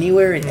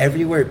anywhere and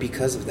everywhere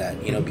because of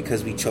that. You know,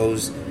 because we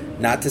chose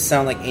not to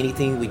sound like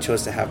anything. We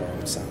chose to have our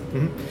own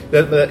sound.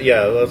 I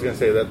was going to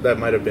say that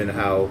might have been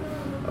how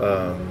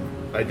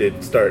I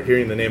did start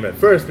hearing the name at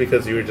first,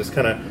 because you were just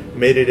kind of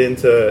made it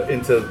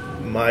into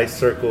my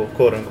circle,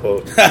 quote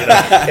unquote, you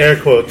know, air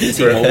quotes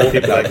for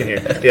people I can hear.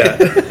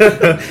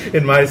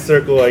 In my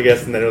circle, I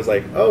guess, and then it was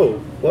like, oh,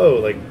 whoa,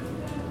 like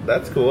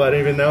that's cool. I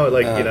didn't even know,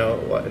 like you know,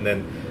 and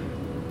then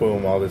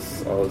boom, all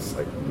this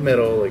like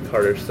metal, like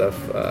harder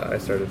stuff. I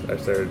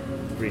started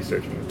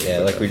researching.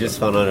 Like we just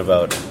found out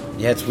about.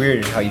 Yeah, it's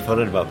weird how you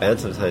found out about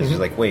bands sometimes. You're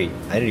like, wait,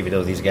 I didn't even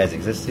know these guys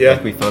existed.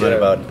 Like we found out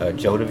about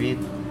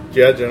Jonavine.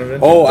 Yeah, Jonavine.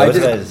 Oh, those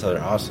guys are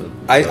awesome.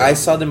 I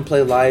saw them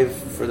play live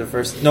for the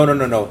first.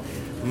 No.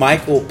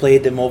 Michael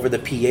played them over the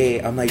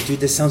PA. I'm like,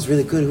 dude, this sounds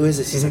really good. Who is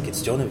this? He's like,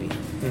 it's Jonavine.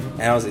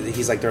 And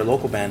he's like, they're a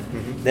local band.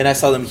 Then I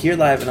saw them here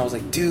live, and I was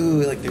like,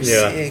 dude, like they're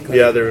sick. Like,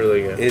 they're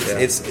really good.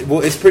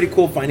 It's pretty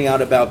cool finding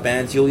out about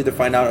bands. You'll either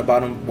find out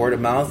about them word of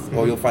mouth,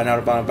 or you'll find out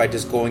about them by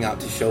just going out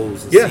to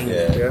shows and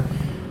singing.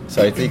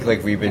 So I think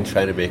like we've been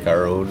trying to make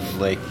our own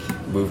like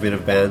movement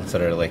of bands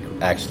that are like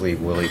actually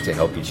willing to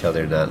help each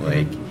other, not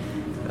like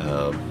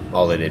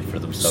all in it for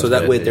themselves. So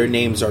that way their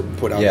names are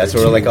put out. Yeah,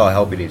 so we're like all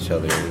helping each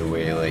other in a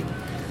way, like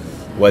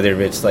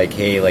whether it's like,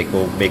 hey, like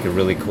we'll make a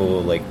really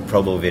cool like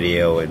promo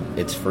video and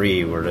it's free,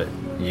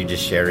 you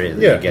just share it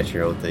and you get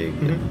your own thing.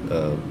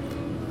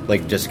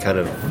 like just kind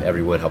of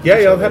everyone helping. Yeah,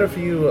 y'all had a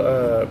few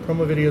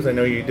promo videos. I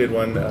know you did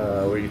one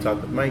where you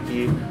talked with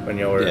Mikey when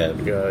y'all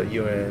were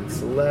you and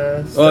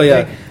Celeste. Oh,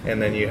 yeah.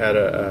 And then you had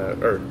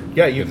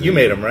you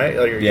made them, right?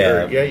 Like,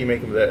 you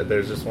make them.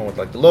 There's just one with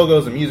like the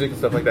logos and music and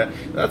stuff like that.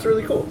 That's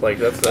really cool. Like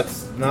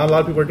that's not a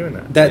lot of people are doing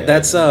that.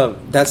 That's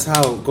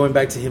how, going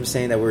back to him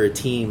saying that we're a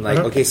team. Like,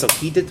 okay, so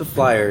he did the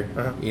flyer.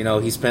 You know,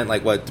 he spent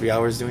like 3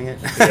 hours doing it.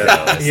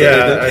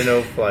 Yeah, I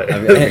know flyer.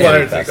 And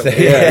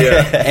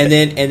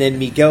then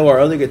Miguel, our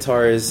other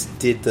guitarist,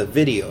 did the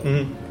video,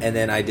 and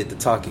then I did the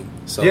talking.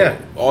 So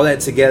all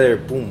that together,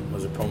 boom,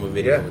 was a promo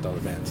video with all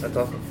the bands. That's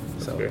awesome.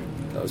 So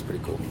that was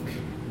pretty cool.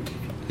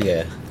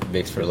 Yeah,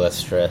 makes for less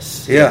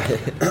stress. Yeah.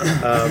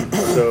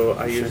 So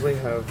I usually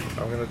I'm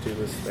gonna do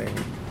this thing.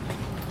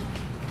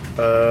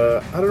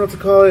 I don't know what to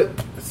call it.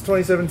 It's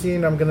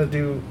 2017. I'm gonna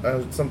do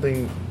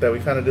something that we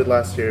kind of did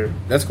last year.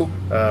 That's cool.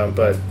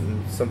 But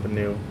something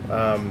new.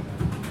 I'm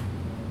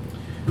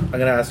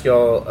gonna ask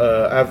y'all.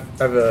 I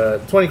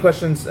have 20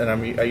 questions, and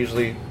I'm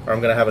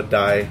gonna have a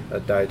die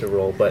to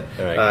roll, but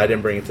I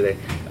didn't bring it today.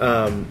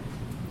 And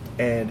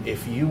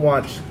if you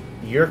want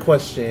your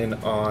question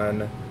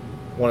on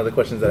one of the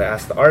questions that I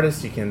asked the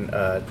artist, you can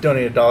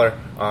donate $1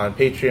 on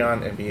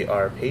Patreon and be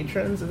our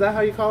patrons. Is that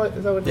how you call it?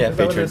 Is that what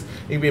it is?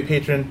 You can be a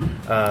patron.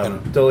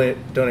 Donate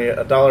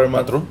 $1 a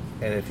month. Patron?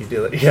 And if you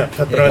do it, patron.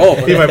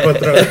 Be my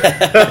patron.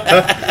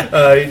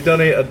 You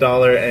donate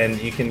 $1 and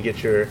you can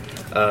get your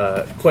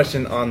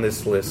question on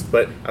this list.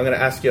 But I'm going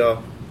to ask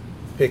y'all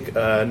pick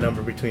a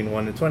number between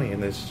 1 and 20,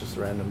 and it's just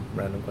random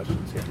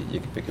questions here.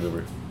 You can pick a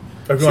number.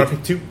 Or if you want to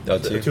pick two?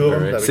 Two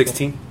of them? Right.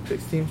 16. Cool.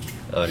 16.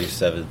 I'll do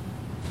 7.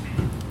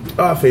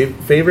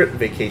 Favorite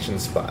vacation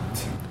spot.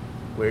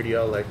 Where do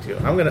y'all like to go?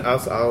 I'll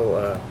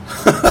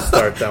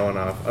start that one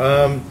off.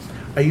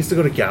 I used to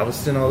go to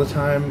Galveston all the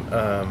time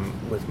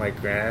with my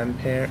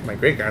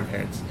great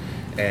grandparents,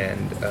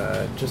 and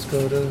just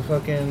go to the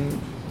fucking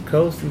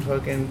coast and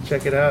fucking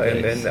check it out.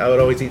 Nice. And I would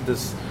always eat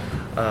this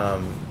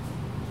at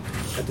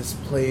this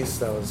place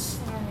that was.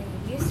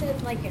 You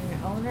said like an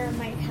owner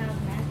might have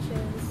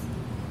matches.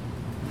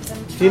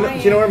 Do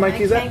you know where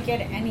Mikey's at? I can't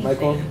get anything.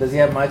 Michael, does he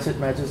have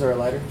matches or a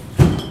lighter?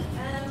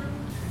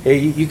 Hey,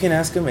 you can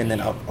ask him, and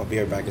then I'll be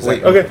right back.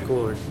 Okay.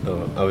 Cool.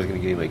 Oh, I was gonna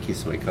give you my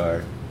keys to my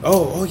car.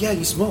 Oh yeah,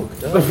 you smoke.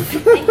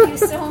 Thank you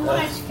so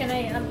much. Can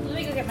I? Let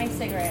me go get my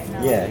cigarette.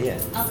 No, Yeah.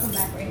 I'll come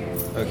back right here.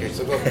 Okay,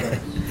 so go.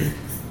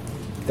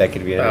 That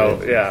could be it. Oh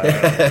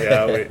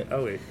yeah.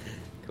 I'll wait.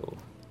 Cool.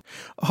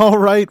 All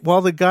right,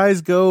 while the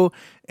guys go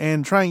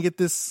and try and get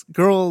this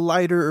girl a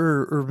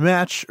lighter or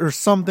match or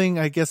something,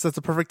 I guess that's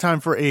a perfect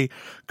time for a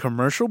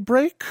commercial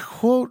break?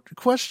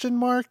 Question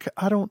mark?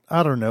 I don't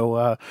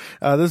know.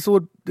 This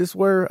is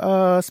where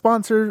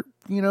sponsor,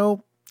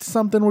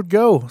 something would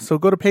go. So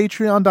go to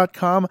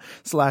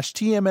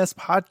patreon.com/TMS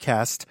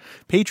podcast,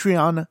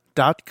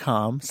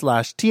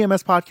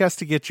 patreon.com/TMS podcast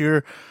to get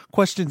your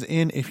questions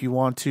in. If you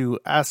want to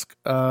ask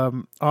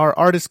our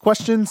artist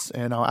questions,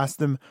 and I'll ask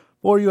them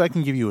for you. I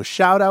can give you a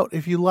shout out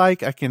if you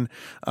like. I can,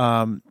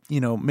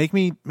 make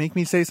me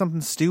say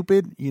something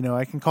stupid.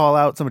 I can call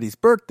out somebody's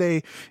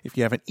birthday. If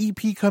you have an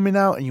EP coming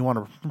out and you want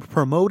to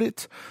promote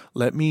it,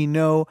 let me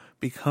know.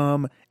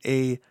 Become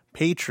a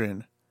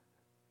patron.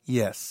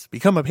 Yes,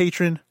 become a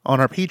patron on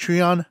our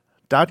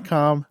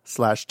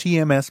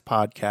patreon.com/TMS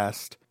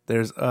podcast.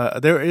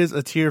 There is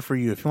a tier for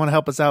you. If you want to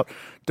help us out,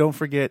 don't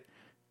forget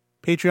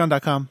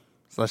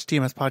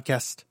patreon.com/TMS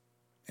podcast.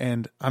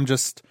 And I'm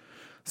just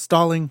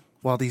stalling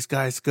while these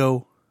guys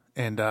go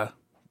and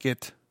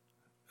get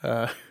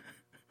I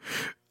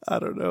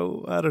don't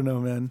know,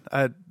 man.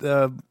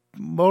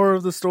 More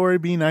of the story,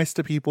 be nice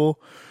to people.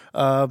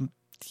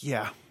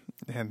 Yeah.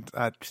 And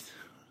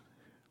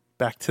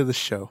back to the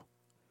show.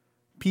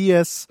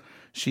 P.S.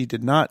 She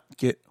did not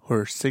get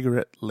her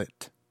cigarette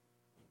lit.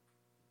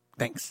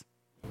 Thanks.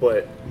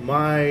 But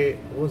my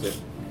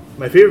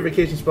favorite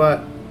vacation spot,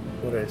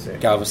 what did I say?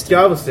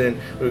 Galveston.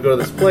 We would go to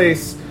this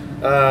place.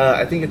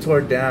 I think it tore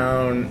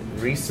down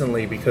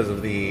recently because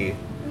of there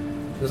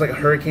was like a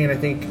hurricane, I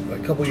think, a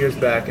couple years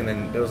back, and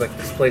then there was like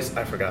this place,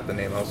 I forgot the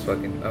name, I was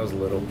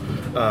little.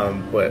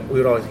 But I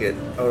would always get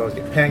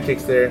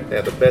pancakes there. They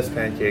had the best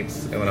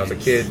pancakes, and when I was a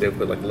kid, they would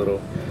put like a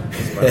little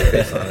smiley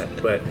face on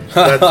it. But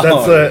that's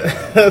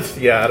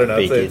I don't know.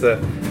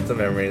 It's a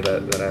memory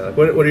that I like.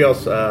 What are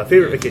y'all's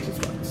favorite vacation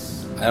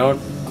spots? I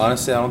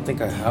don't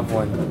think I have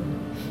one.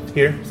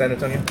 Here, San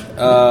Antonio?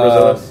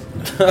 Rosellas?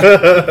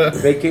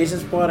 Vacation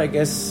spot, I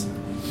guess.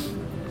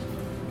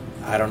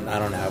 I don't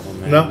have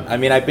one, man. No? I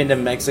mean, I've been to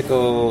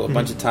Mexico a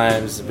bunch of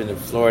times. I've been to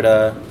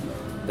Florida.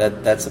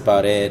 That's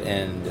about it.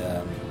 And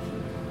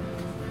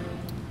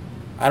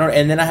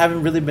and then I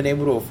haven't really been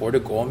able to afford to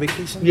go on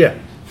vacation. Yeah.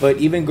 But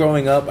even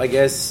growing up, I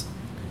guess,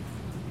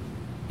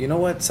 you know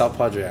what? South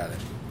Padre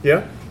Island.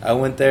 Yeah? I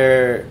went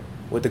there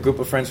with a group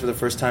of friends for the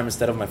first time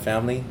instead of my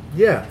family.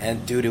 Yeah.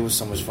 And dude, it was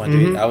so much fun,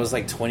 dude. I was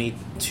like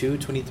 22,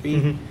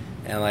 23,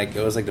 and like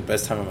it was like the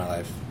best time of my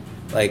life.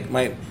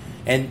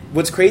 And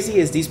what's crazy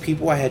is these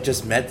people, I had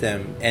just met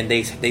them, and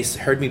they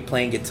heard me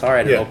playing guitar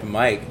at an open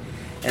mic,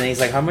 And he's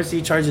like, how much do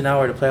you charge an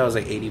hour to play? I was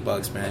like,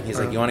 $80, man. He's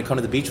like, you want to come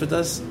to the beach with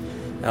us?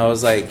 And I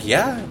was like,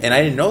 yeah. And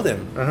I didn't know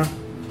them.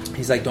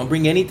 He's like, don't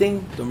bring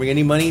anything. Don't bring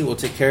any money. We'll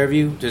take care of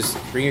you. Just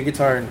bring your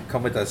guitar and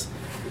come with us.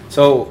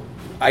 So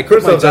I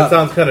quit my job. That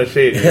sounds kind of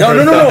shady. No.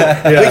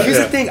 But here's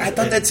the thing. I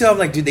thought that too. I'm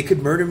like, dude, they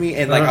could murder me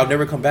and like I'll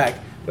never come back.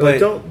 But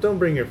don't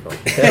bring your phone.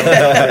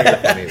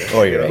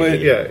 Or your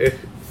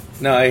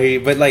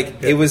but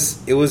like it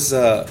was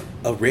a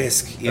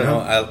risk, you know.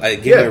 I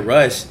gave it a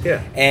rush,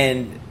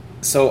 and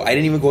so I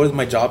didn't even go to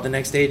my job the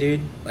next day,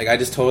 dude. Like I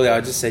just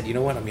said, you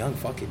know what, I'm young,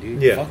 fuck it,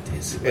 dude. Fuck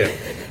this. Like,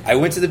 I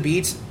went to the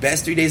beach,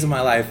 best 3 days of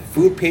my life,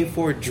 food paid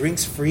for,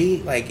 drinks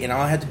free, like, and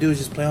all I had to do was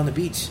just play on the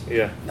beach.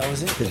 That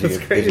was it.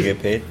 Did you get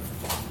paid?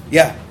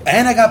 Yeah,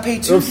 and I got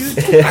paid too, dude.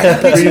 I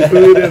got paid free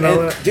food and all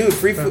that. Dude,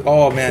 free food.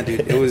 Oh man,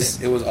 dude, it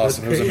was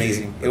awesome. It was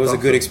amazing. It was a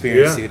good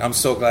experience, dude. I'm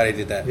so glad I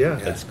did that. Yeah,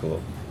 that's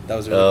cool. That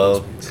was a really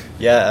cool experience.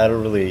 Yeah, I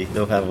don't really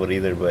know if I have one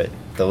either, but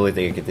the only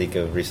thing I could think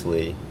of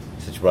recently,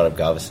 since you brought up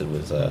Galveston,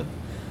 was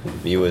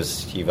me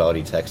was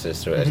Uvalde, Texas.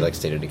 So I like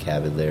stayed in a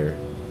cabin there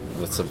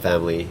with some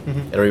family,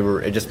 and I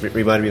remember it just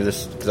reminded me of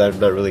this because I'm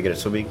not really good at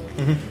swimming.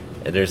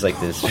 And there's like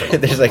this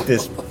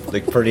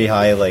like pretty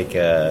high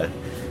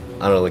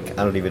I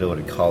don't even know what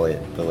to call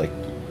it, but like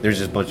there's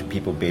just a bunch of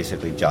people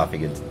basically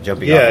jumping off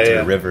into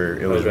the river.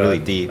 It was really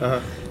deep. So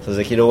I was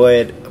like, you know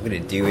what, I'm gonna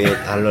do it.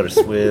 I don't know how to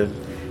swim,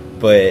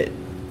 but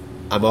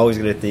I'm always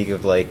gonna think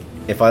of like,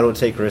 if I don't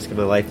take a risk in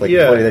my life, like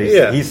funny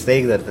that he's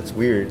saying that's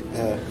weird.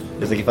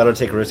 It's like, if I don't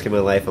take a risk in my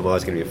life, I'm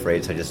always gonna be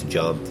afraid. So I just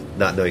jumped,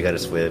 not knowing how to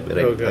swim, and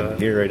I'm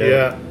here right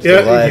now.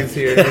 He's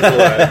here. He's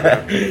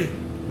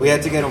alive. We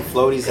had to get him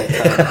floaties that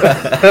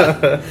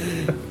time.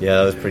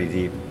 Yeah, it was pretty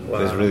deep. Wow.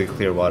 It was really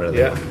clear water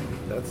there.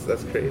 Yeah,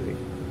 that's crazy.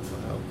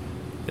 Wow,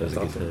 it was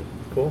awesome. Good.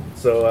 Cool.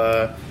 So,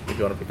 if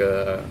you want to pick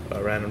a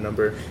random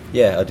number,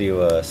 I'll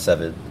do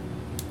 7.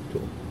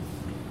 Cool.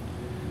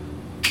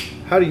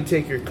 How do you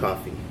take your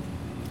coffee?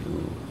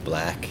 Ooh,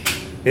 black.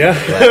 Yeah.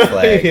 Black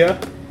flag.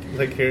 Yeah.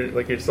 Like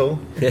your soul.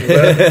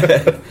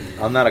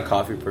 I'm not a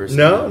coffee person.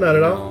 No, not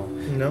at all.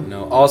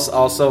 No.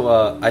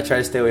 Also, I try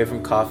to stay away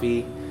from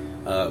coffee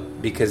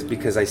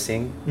because I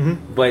sing.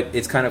 But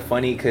it's kind of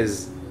funny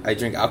because I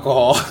drink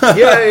alcohol.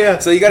 Yeah.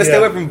 So you got to stay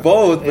away from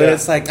both. But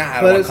it's like,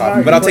 I don't want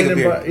coffee. But I'll take a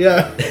beer.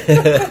 Yeah.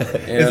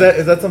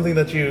 Is that something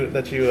that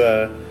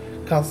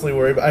you constantly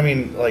worry about? I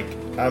mean, like,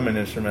 I'm an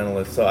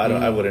instrumentalist, so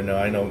I wouldn't know.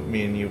 I know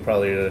me and you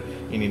probably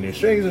you need new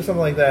strings or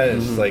something like that.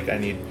 It's just like I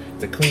need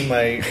to clean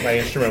my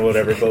instrument or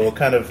whatever. But what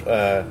kind of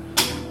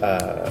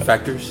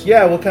factors?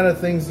 Yeah, what kind of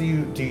things do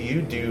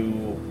you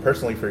do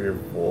personally for your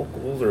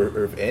vocals,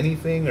 or if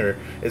anything, or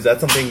is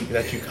that something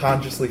that you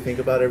consciously think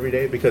about every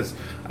day? Because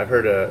I've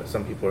heard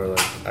some people are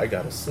like, I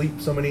gotta sleep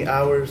so many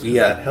hours,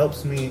 that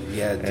helps me,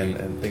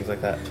 and things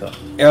like that. So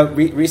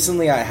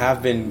recently I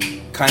have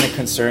been kind of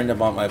concerned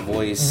about my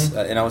voice,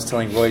 and I was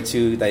telling Roy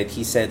too that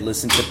he said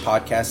listen to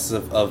podcasts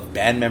of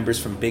band members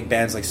from big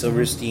bands like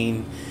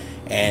Silverstein.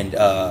 And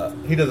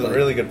he does a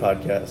really good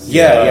podcast.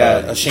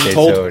 Shane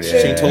Told.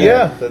 Shane Told.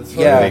 Yeah, that's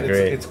really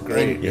great. It's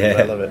great. Yeah.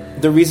 I love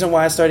it. The reason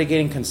why I started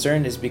getting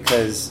concerned is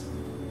because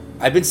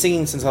I've been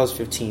singing since I was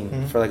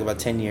 15 for like about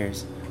 10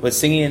 years. But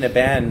singing in a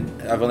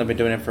band, I've only been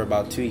doing it for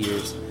about 2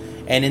 years.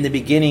 And in the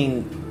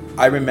beginning,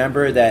 I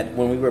remember that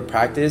when we would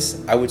practice,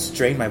 I would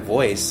strain my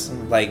voice,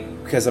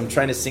 like because I'm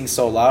trying to sing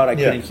so loud, I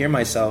couldn't hear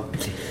myself.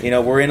 You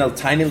know, we're in a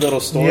tiny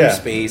little storm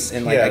space,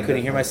 and like I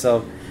couldn't hear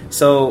myself.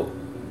 So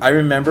I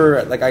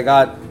remember, like, I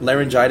got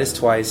laryngitis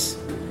twice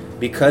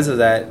because of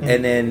that.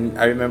 And then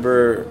I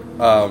remember,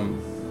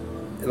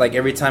 like,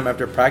 every time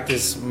after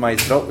practice, my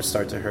throat would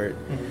start to hurt.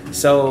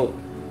 So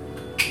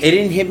it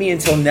didn't hit me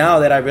until now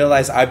that I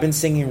realized I've been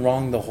singing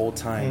wrong the whole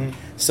time.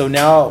 So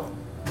now,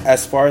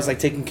 as far as, like,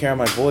 taking care of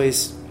my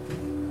voice,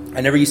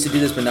 I never used to do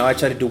this, but now I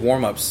try to do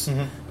warm-ups.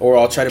 Or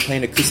I'll try to play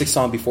an acoustic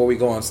song before we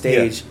go on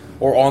stage.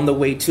 Or on the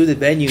way to the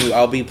venue,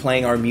 I'll be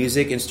playing our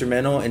music,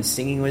 instrumental, and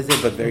singing with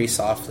it, but very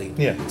softly.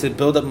 To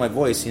build up my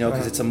voice, you know,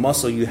 because it's a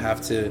muscle you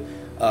have to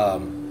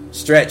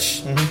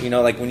stretch. You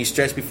know, like when you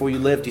stretch before you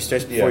lift, you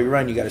stretch before you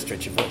run, you got to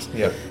stretch your voice.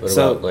 What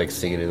about, like,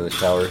 singing in the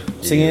shower?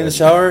 Singing in the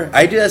shower?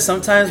 I do that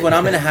sometimes when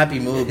I'm in a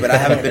happy mood, but I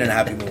haven't been in a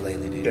happy mood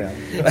lately,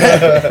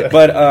 dude.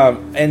 But,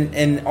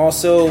 and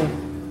also,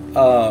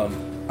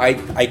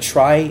 I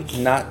try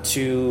not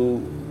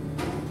to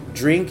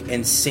drink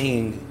and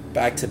sing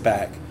back to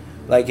back.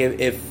 Like,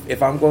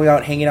 if I'm going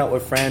out hanging out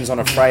with friends on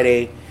a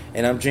Friday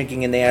and I'm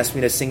drinking and they ask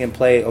me to sing and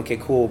play, okay,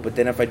 cool. But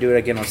then if I do it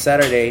again on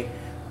Saturday,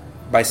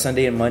 by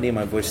Sunday and Monday,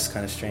 my voice is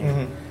kind of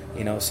strained.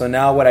 You know, so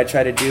now what I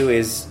try to do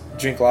is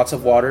drink lots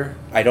of water.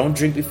 I don't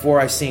drink before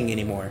I sing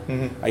anymore.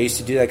 I used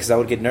to do that because I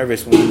would get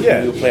nervous when we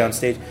would play on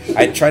stage.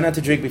 I try not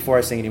to drink before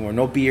I sing anymore.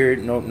 No beer,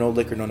 no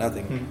liquor, no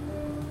nothing.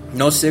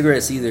 No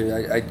cigarettes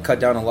either. I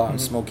cut down a lot on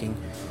smoking.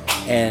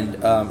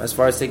 And as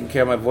far as taking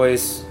care of my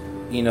voice,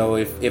 you know,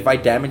 if I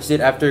damaged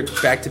it after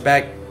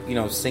back-to-back, you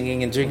know,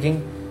 singing and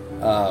drinking,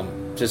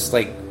 just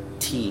like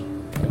tea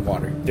and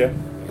water. Yeah,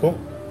 cool.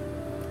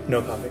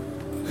 No coffee.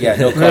 Yeah,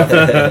 no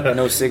coffee.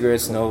 No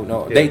cigarettes,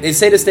 no. They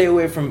say to stay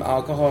away from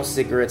alcohol,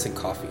 cigarettes, and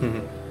coffee.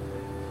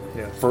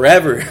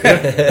 forever.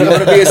 You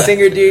want to be a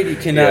singer, dude? You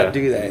cannot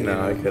do that.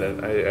 No, I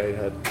couldn't. I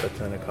had a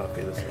ton of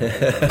coffee this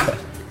morning.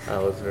 I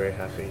was very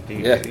happy.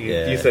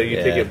 You said you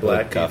take it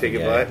black. Do you take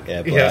it black?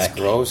 Yeah, black. It's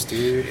gross,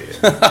 dude.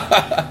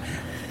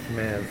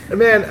 Man, I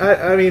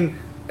mean,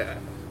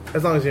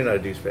 as long as you're not a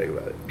douchebag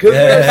about it. Because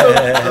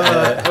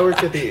I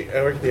work at the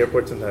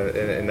airport sometimes,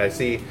 and I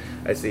see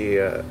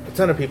a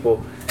ton of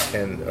people,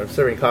 and I'm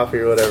serving coffee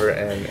or whatever,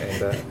 and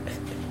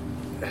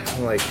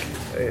I'm like,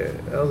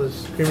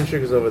 there's cream and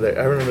sugar's over there.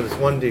 I remember this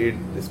one dude,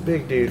 this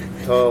big dude,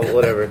 tall,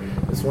 whatever.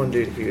 This one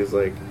dude, he was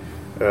like,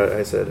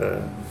 I said,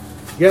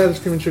 yeah, there's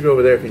cream and sugar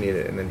over there if you need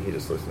it. And then he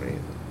just looks at me.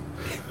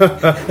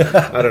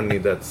 I don't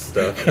need that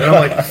stuff. And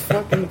I'm like,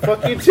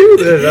 fuck you too,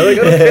 then. I'm like,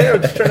 I don't care.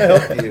 I'm just trying to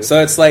help you.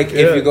 So it's like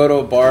if you go to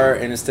a bar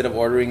and instead of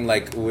ordering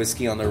like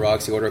whiskey on the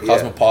rocks, you order a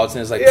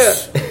Cosmopolitan. It's like,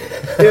 this guy.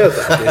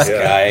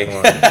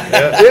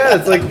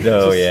 It's like,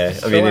 no, I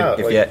mean,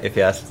 if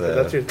you ask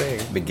that's your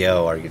thing.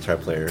 Miguel, our guitar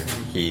player,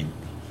 he's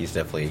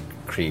definitely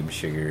cream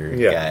sugar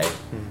guy.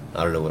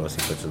 I don't know what else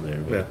he puts in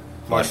there.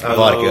 But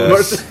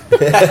vodka.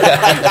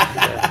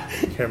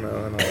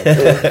 Caramel and all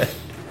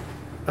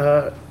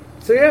that.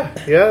 So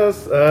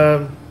that's,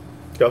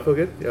 y'all feel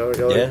good? Y'all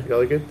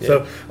are good? Yeah. So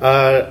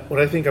what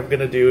I think I'm going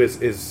to do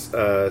is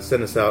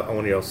send us out on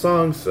one of y'all's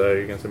songs.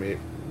 You're going to send me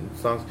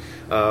songs.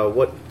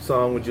 What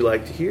song would you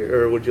like to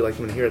hear, or would you like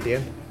them to hear at the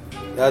end?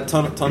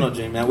 Tunnel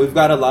Dream, man. We've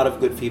got a lot of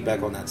good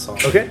feedback on that song.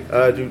 Okay.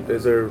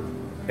 Is there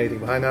anything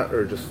behind that,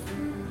 or just...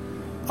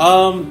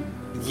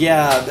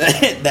 Yeah,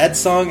 that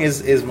song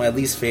is my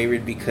least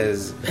favorite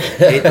because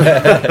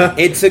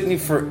it took me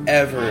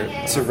forever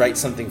to write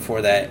something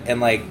for that. And,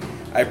 like,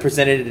 I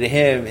presented it to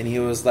him, and he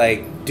was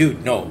like,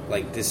 dude, no.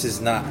 Like, this is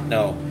not,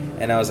 no.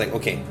 And I was like,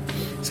 okay.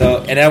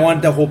 So, and I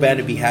wanted the whole band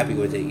to be happy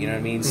with it, you know what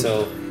I mean?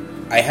 So,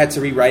 I had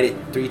to rewrite it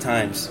 3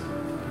 times.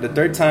 The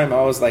third time,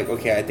 I was like,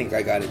 okay, I think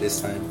I got it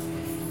this time.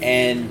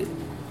 And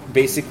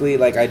basically,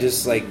 like, I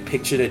just, like,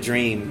 pictured a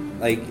dream.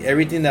 Like,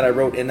 everything that I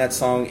wrote in that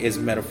song is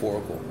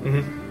metaphorical.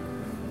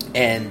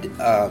 And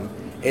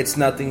it's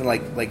nothing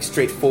like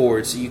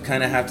straightforward, so you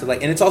kind of have to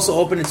like, and it's also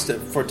open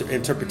for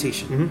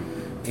interpretation.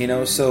 You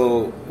know,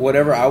 so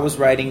whatever I was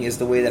writing is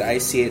the way that I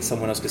see it.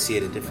 Someone else could see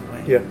it a different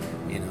way.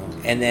 You know,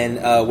 and then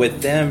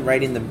with them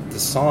writing the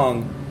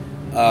song,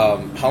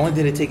 how long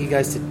did it take you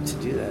guys to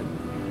do that?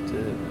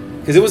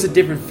 Because it was a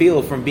different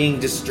feel from being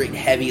just straight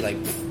heavy, like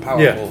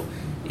powerful.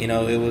 You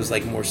know, it was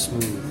like more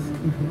smooth.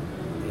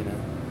 You know.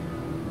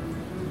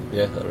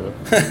 Yeah, I don't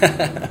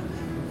know.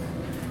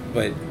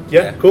 But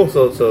cool.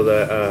 So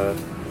that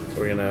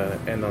we're gonna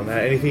end on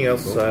that. Anything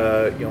else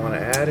you want to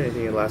add?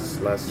 Anything last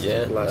words you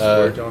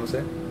want to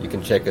say? You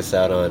can check us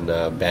out on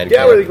Bandcamp.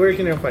 Yeah, where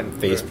can you find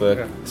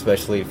Facebook?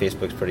 Especially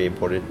Facebook's pretty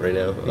important right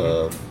now.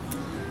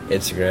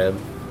 Instagram,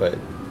 but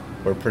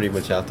we're pretty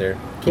much out there.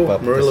 Keep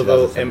up with Marilla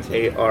MARILAVOE.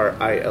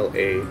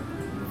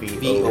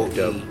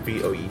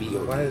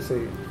 Why did I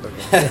say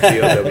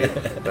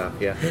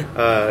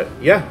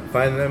VOW?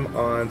 Find them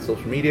on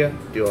social media.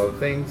 Do all the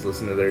things.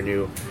 Listen to their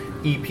new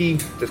EP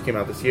just came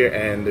out this year,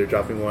 and they're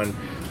dropping one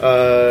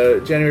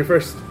January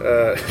 1st.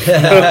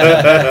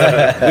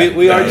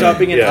 We are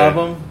dropping an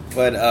album,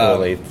 but full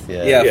length.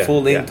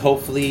 Full length.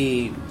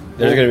 Hopefully,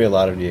 there's going to be a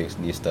lot of new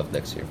stuff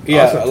next year.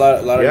 Yeah, awesome. a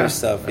lot of new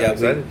stuff. Yeah,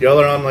 y'all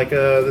are on like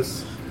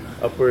this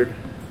upward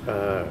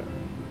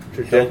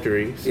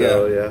trajectory.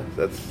 So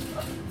that's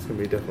it's gonna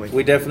be definitely.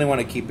 We definitely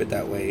want to keep it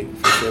that way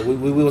for sure.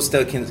 We will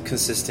stay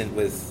consistent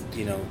with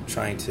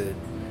trying to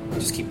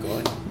just keep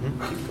going.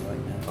 Keep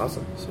going. Man.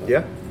 Awesome. So.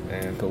 Yeah.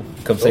 And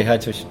come say hi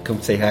to us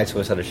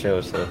at a show.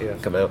 So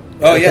come out.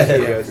 Oh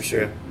yeah, for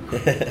sure.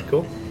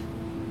 Cool.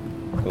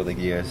 Thank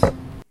you guys.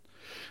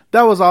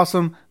 That was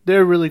awesome.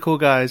 They're really cool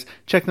guys.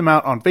 Check them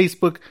out on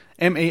Facebook,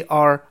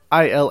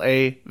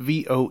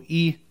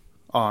 MARILAVOE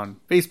on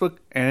Facebook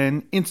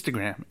and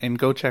Instagram. And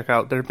go check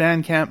out their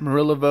Bandcamp,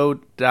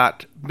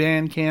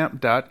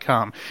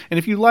 marillavote.bandcamp.com. And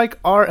if you like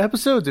our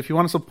episodes, if you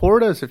want to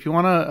support us, if you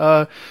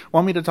want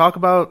me to talk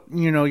about,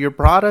 your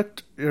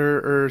product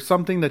or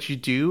something that you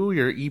do,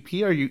 your EP,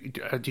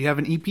 do you have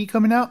an EP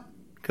coming out?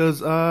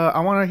 Because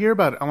I want to hear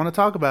about it. I want to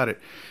talk about it.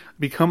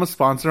 Become a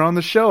sponsor on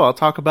the show. I'll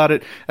talk about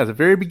it at the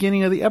very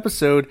beginning of the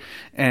episode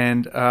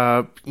and,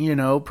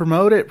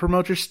 promote it.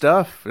 Promote your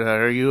stuff.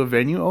 Are you a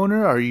venue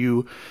owner? Are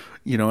you,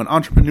 an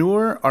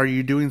entrepreneur? Are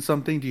you doing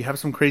something? Do you have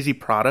some crazy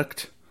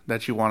product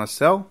that you want to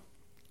sell?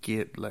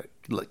 Get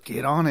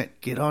on it.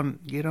 Get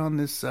on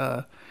this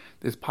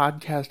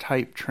podcast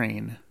hype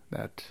train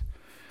that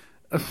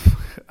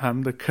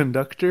I'm the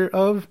conductor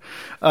of.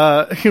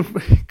 Go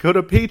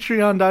to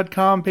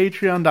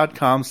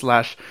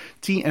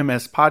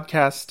patreon.com/TMS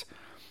podcast.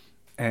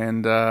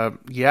 And,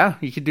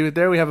 you can do it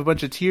there. We have a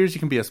bunch of tiers. You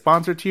can be a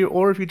sponsor tier,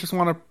 or if you just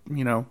want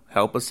to,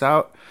 help us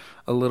out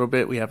a little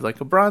bit, we have like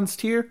a bronze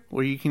tier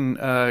where you can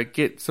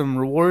get some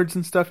rewards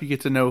and stuff. You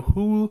get to know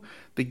who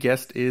the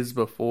guest is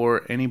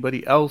before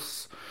anybody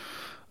else.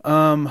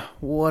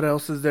 What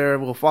else is there?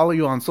 We'll follow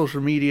you on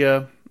social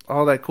media,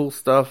 all that cool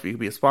stuff. You can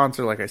be a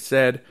sponsor, like I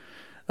said.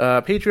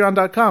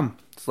 Patreon.com/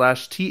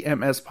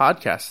 patreon.com/TMS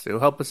podcast. It'll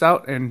help us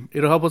out and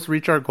it'll help us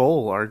reach our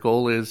goal. Our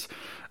goal is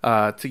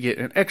to get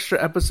an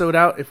extra episode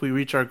out. If we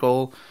reach our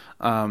goal,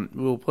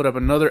 we'll put up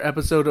another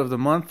episode of the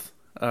month,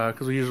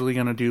 because we're usually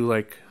going to do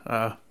like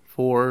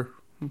 4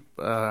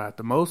 at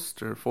the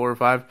most, or 4 or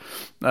 5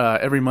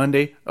 every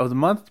Monday of the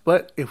month.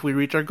 But if we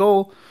reach our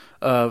goal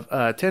of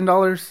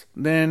 $10,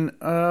 then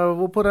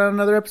we'll put out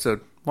another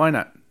episode. Why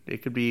not?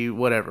 It could be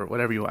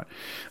whatever you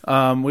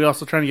want. We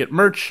also trying to get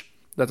merch.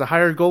 That's a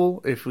higher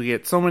goal. If we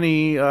get so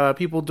many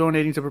people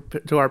donating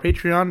to our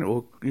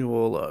Patreon,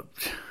 we'll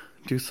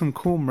do some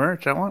cool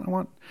merch. I want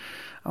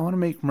to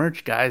make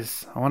merch,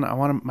 guys. I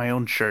want my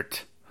own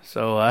shirt.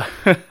 So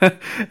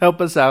help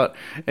us out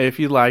if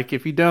you like.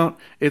 If you don't,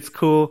 it's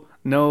cool.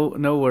 No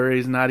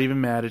worries. Not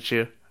even mad at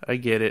you. I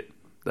get it.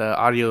 The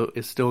audio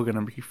is still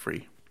gonna be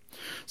free.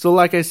 So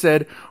like I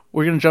said,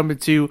 we're gonna jump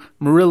into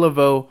Marie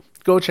Laveau.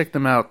 Go check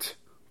them out.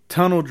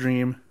 Tunnel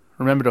Dream.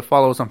 Remember to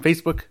follow us on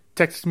Facebook,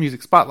 Texas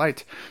Music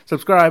Spotlight.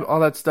 Subscribe, all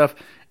that stuff.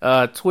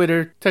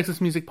 Twitter, Texas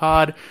Music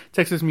Pod,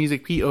 Texas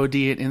Music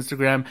POD, and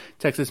Instagram,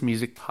 Texas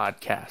Music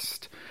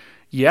Podcast.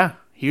 Yeah,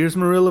 here's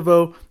Marie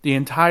Laveau, the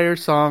entire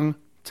song,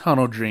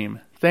 Tunnel Dream.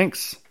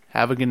 Thanks.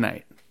 Have a good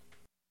night.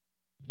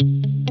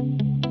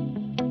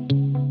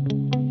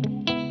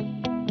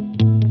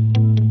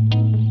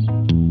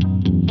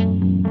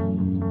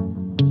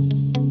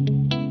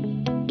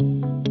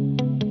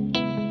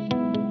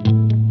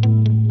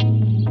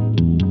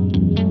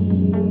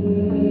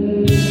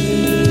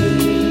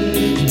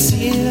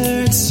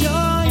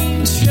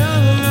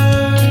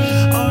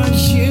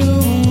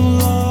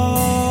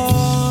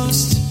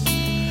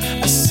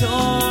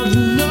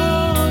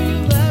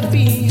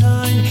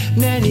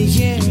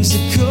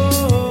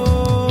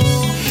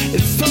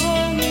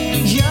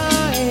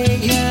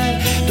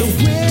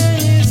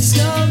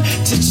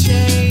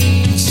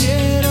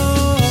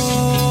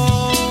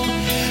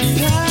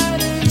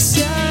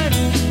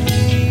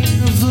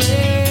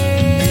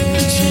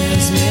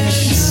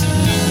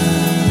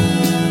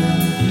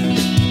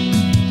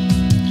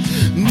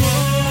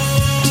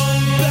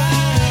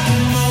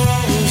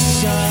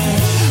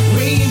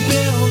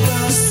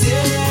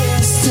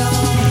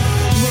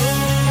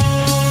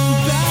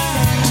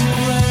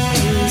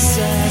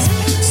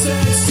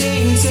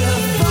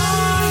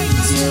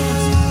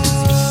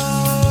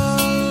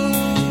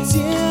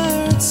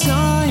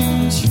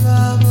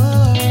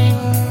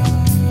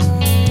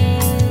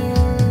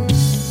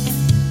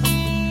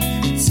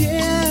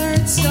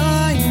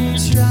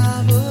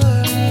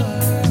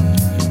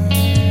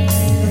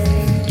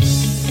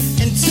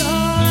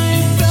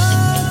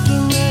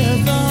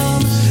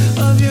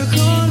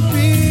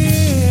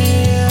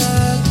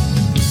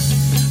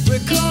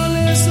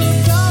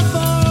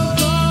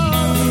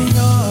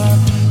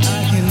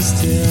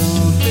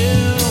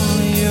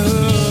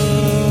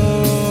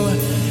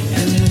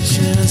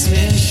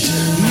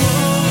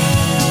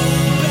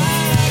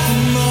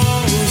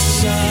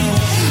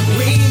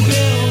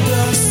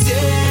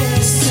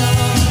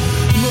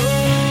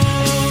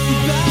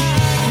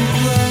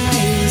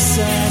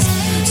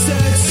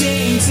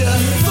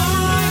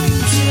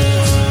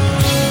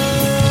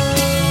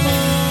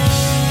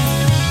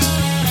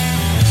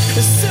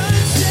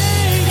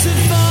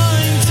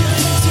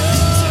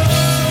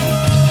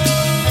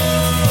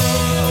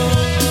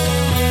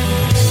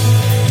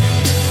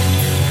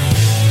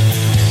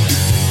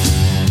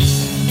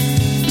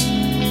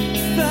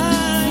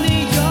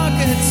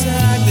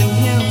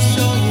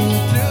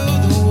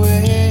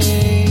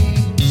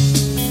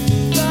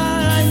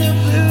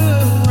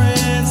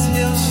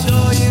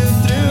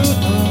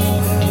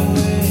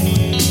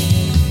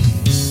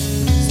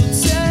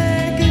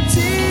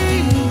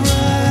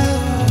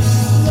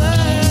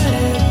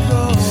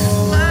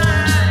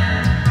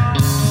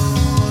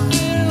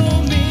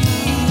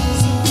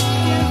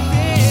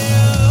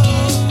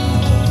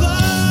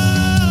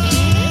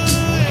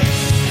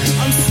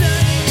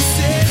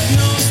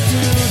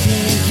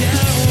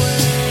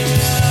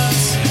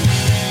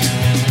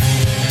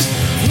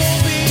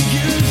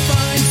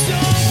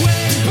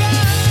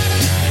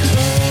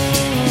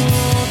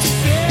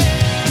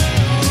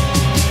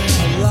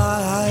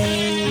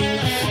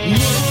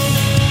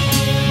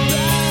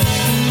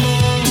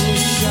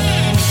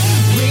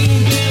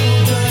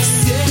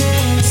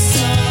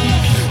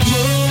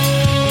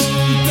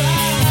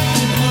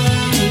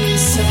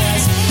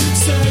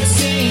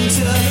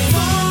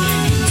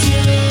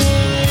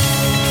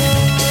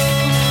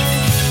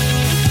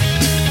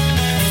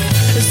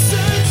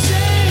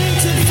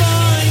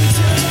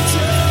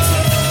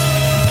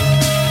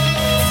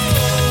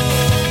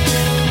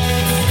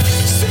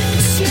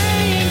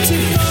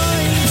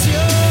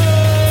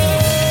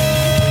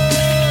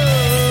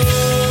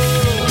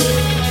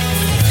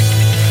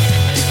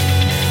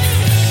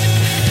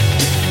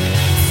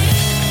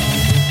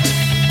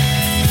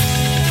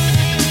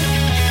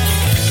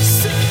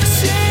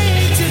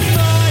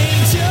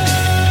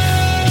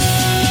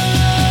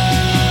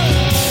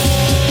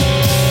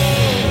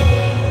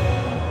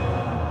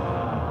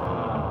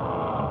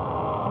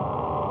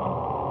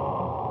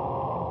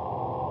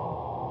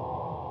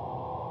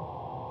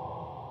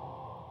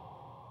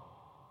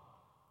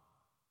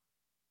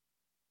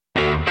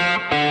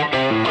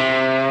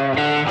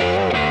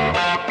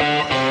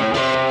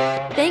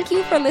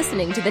 you for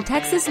listening to the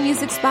Texas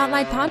Music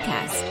Spotlight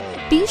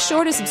Podcast. Be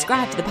sure to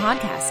subscribe to the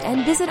podcast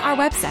and visit our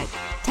website,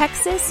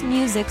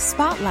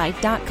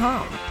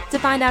 TexasMusicSpotlight.com, to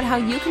find out how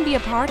you can be a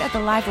part of the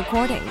live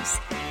recordings.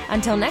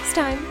 Until next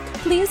time,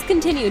 please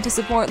continue to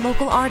support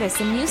local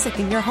artists and music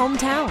in your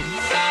hometown.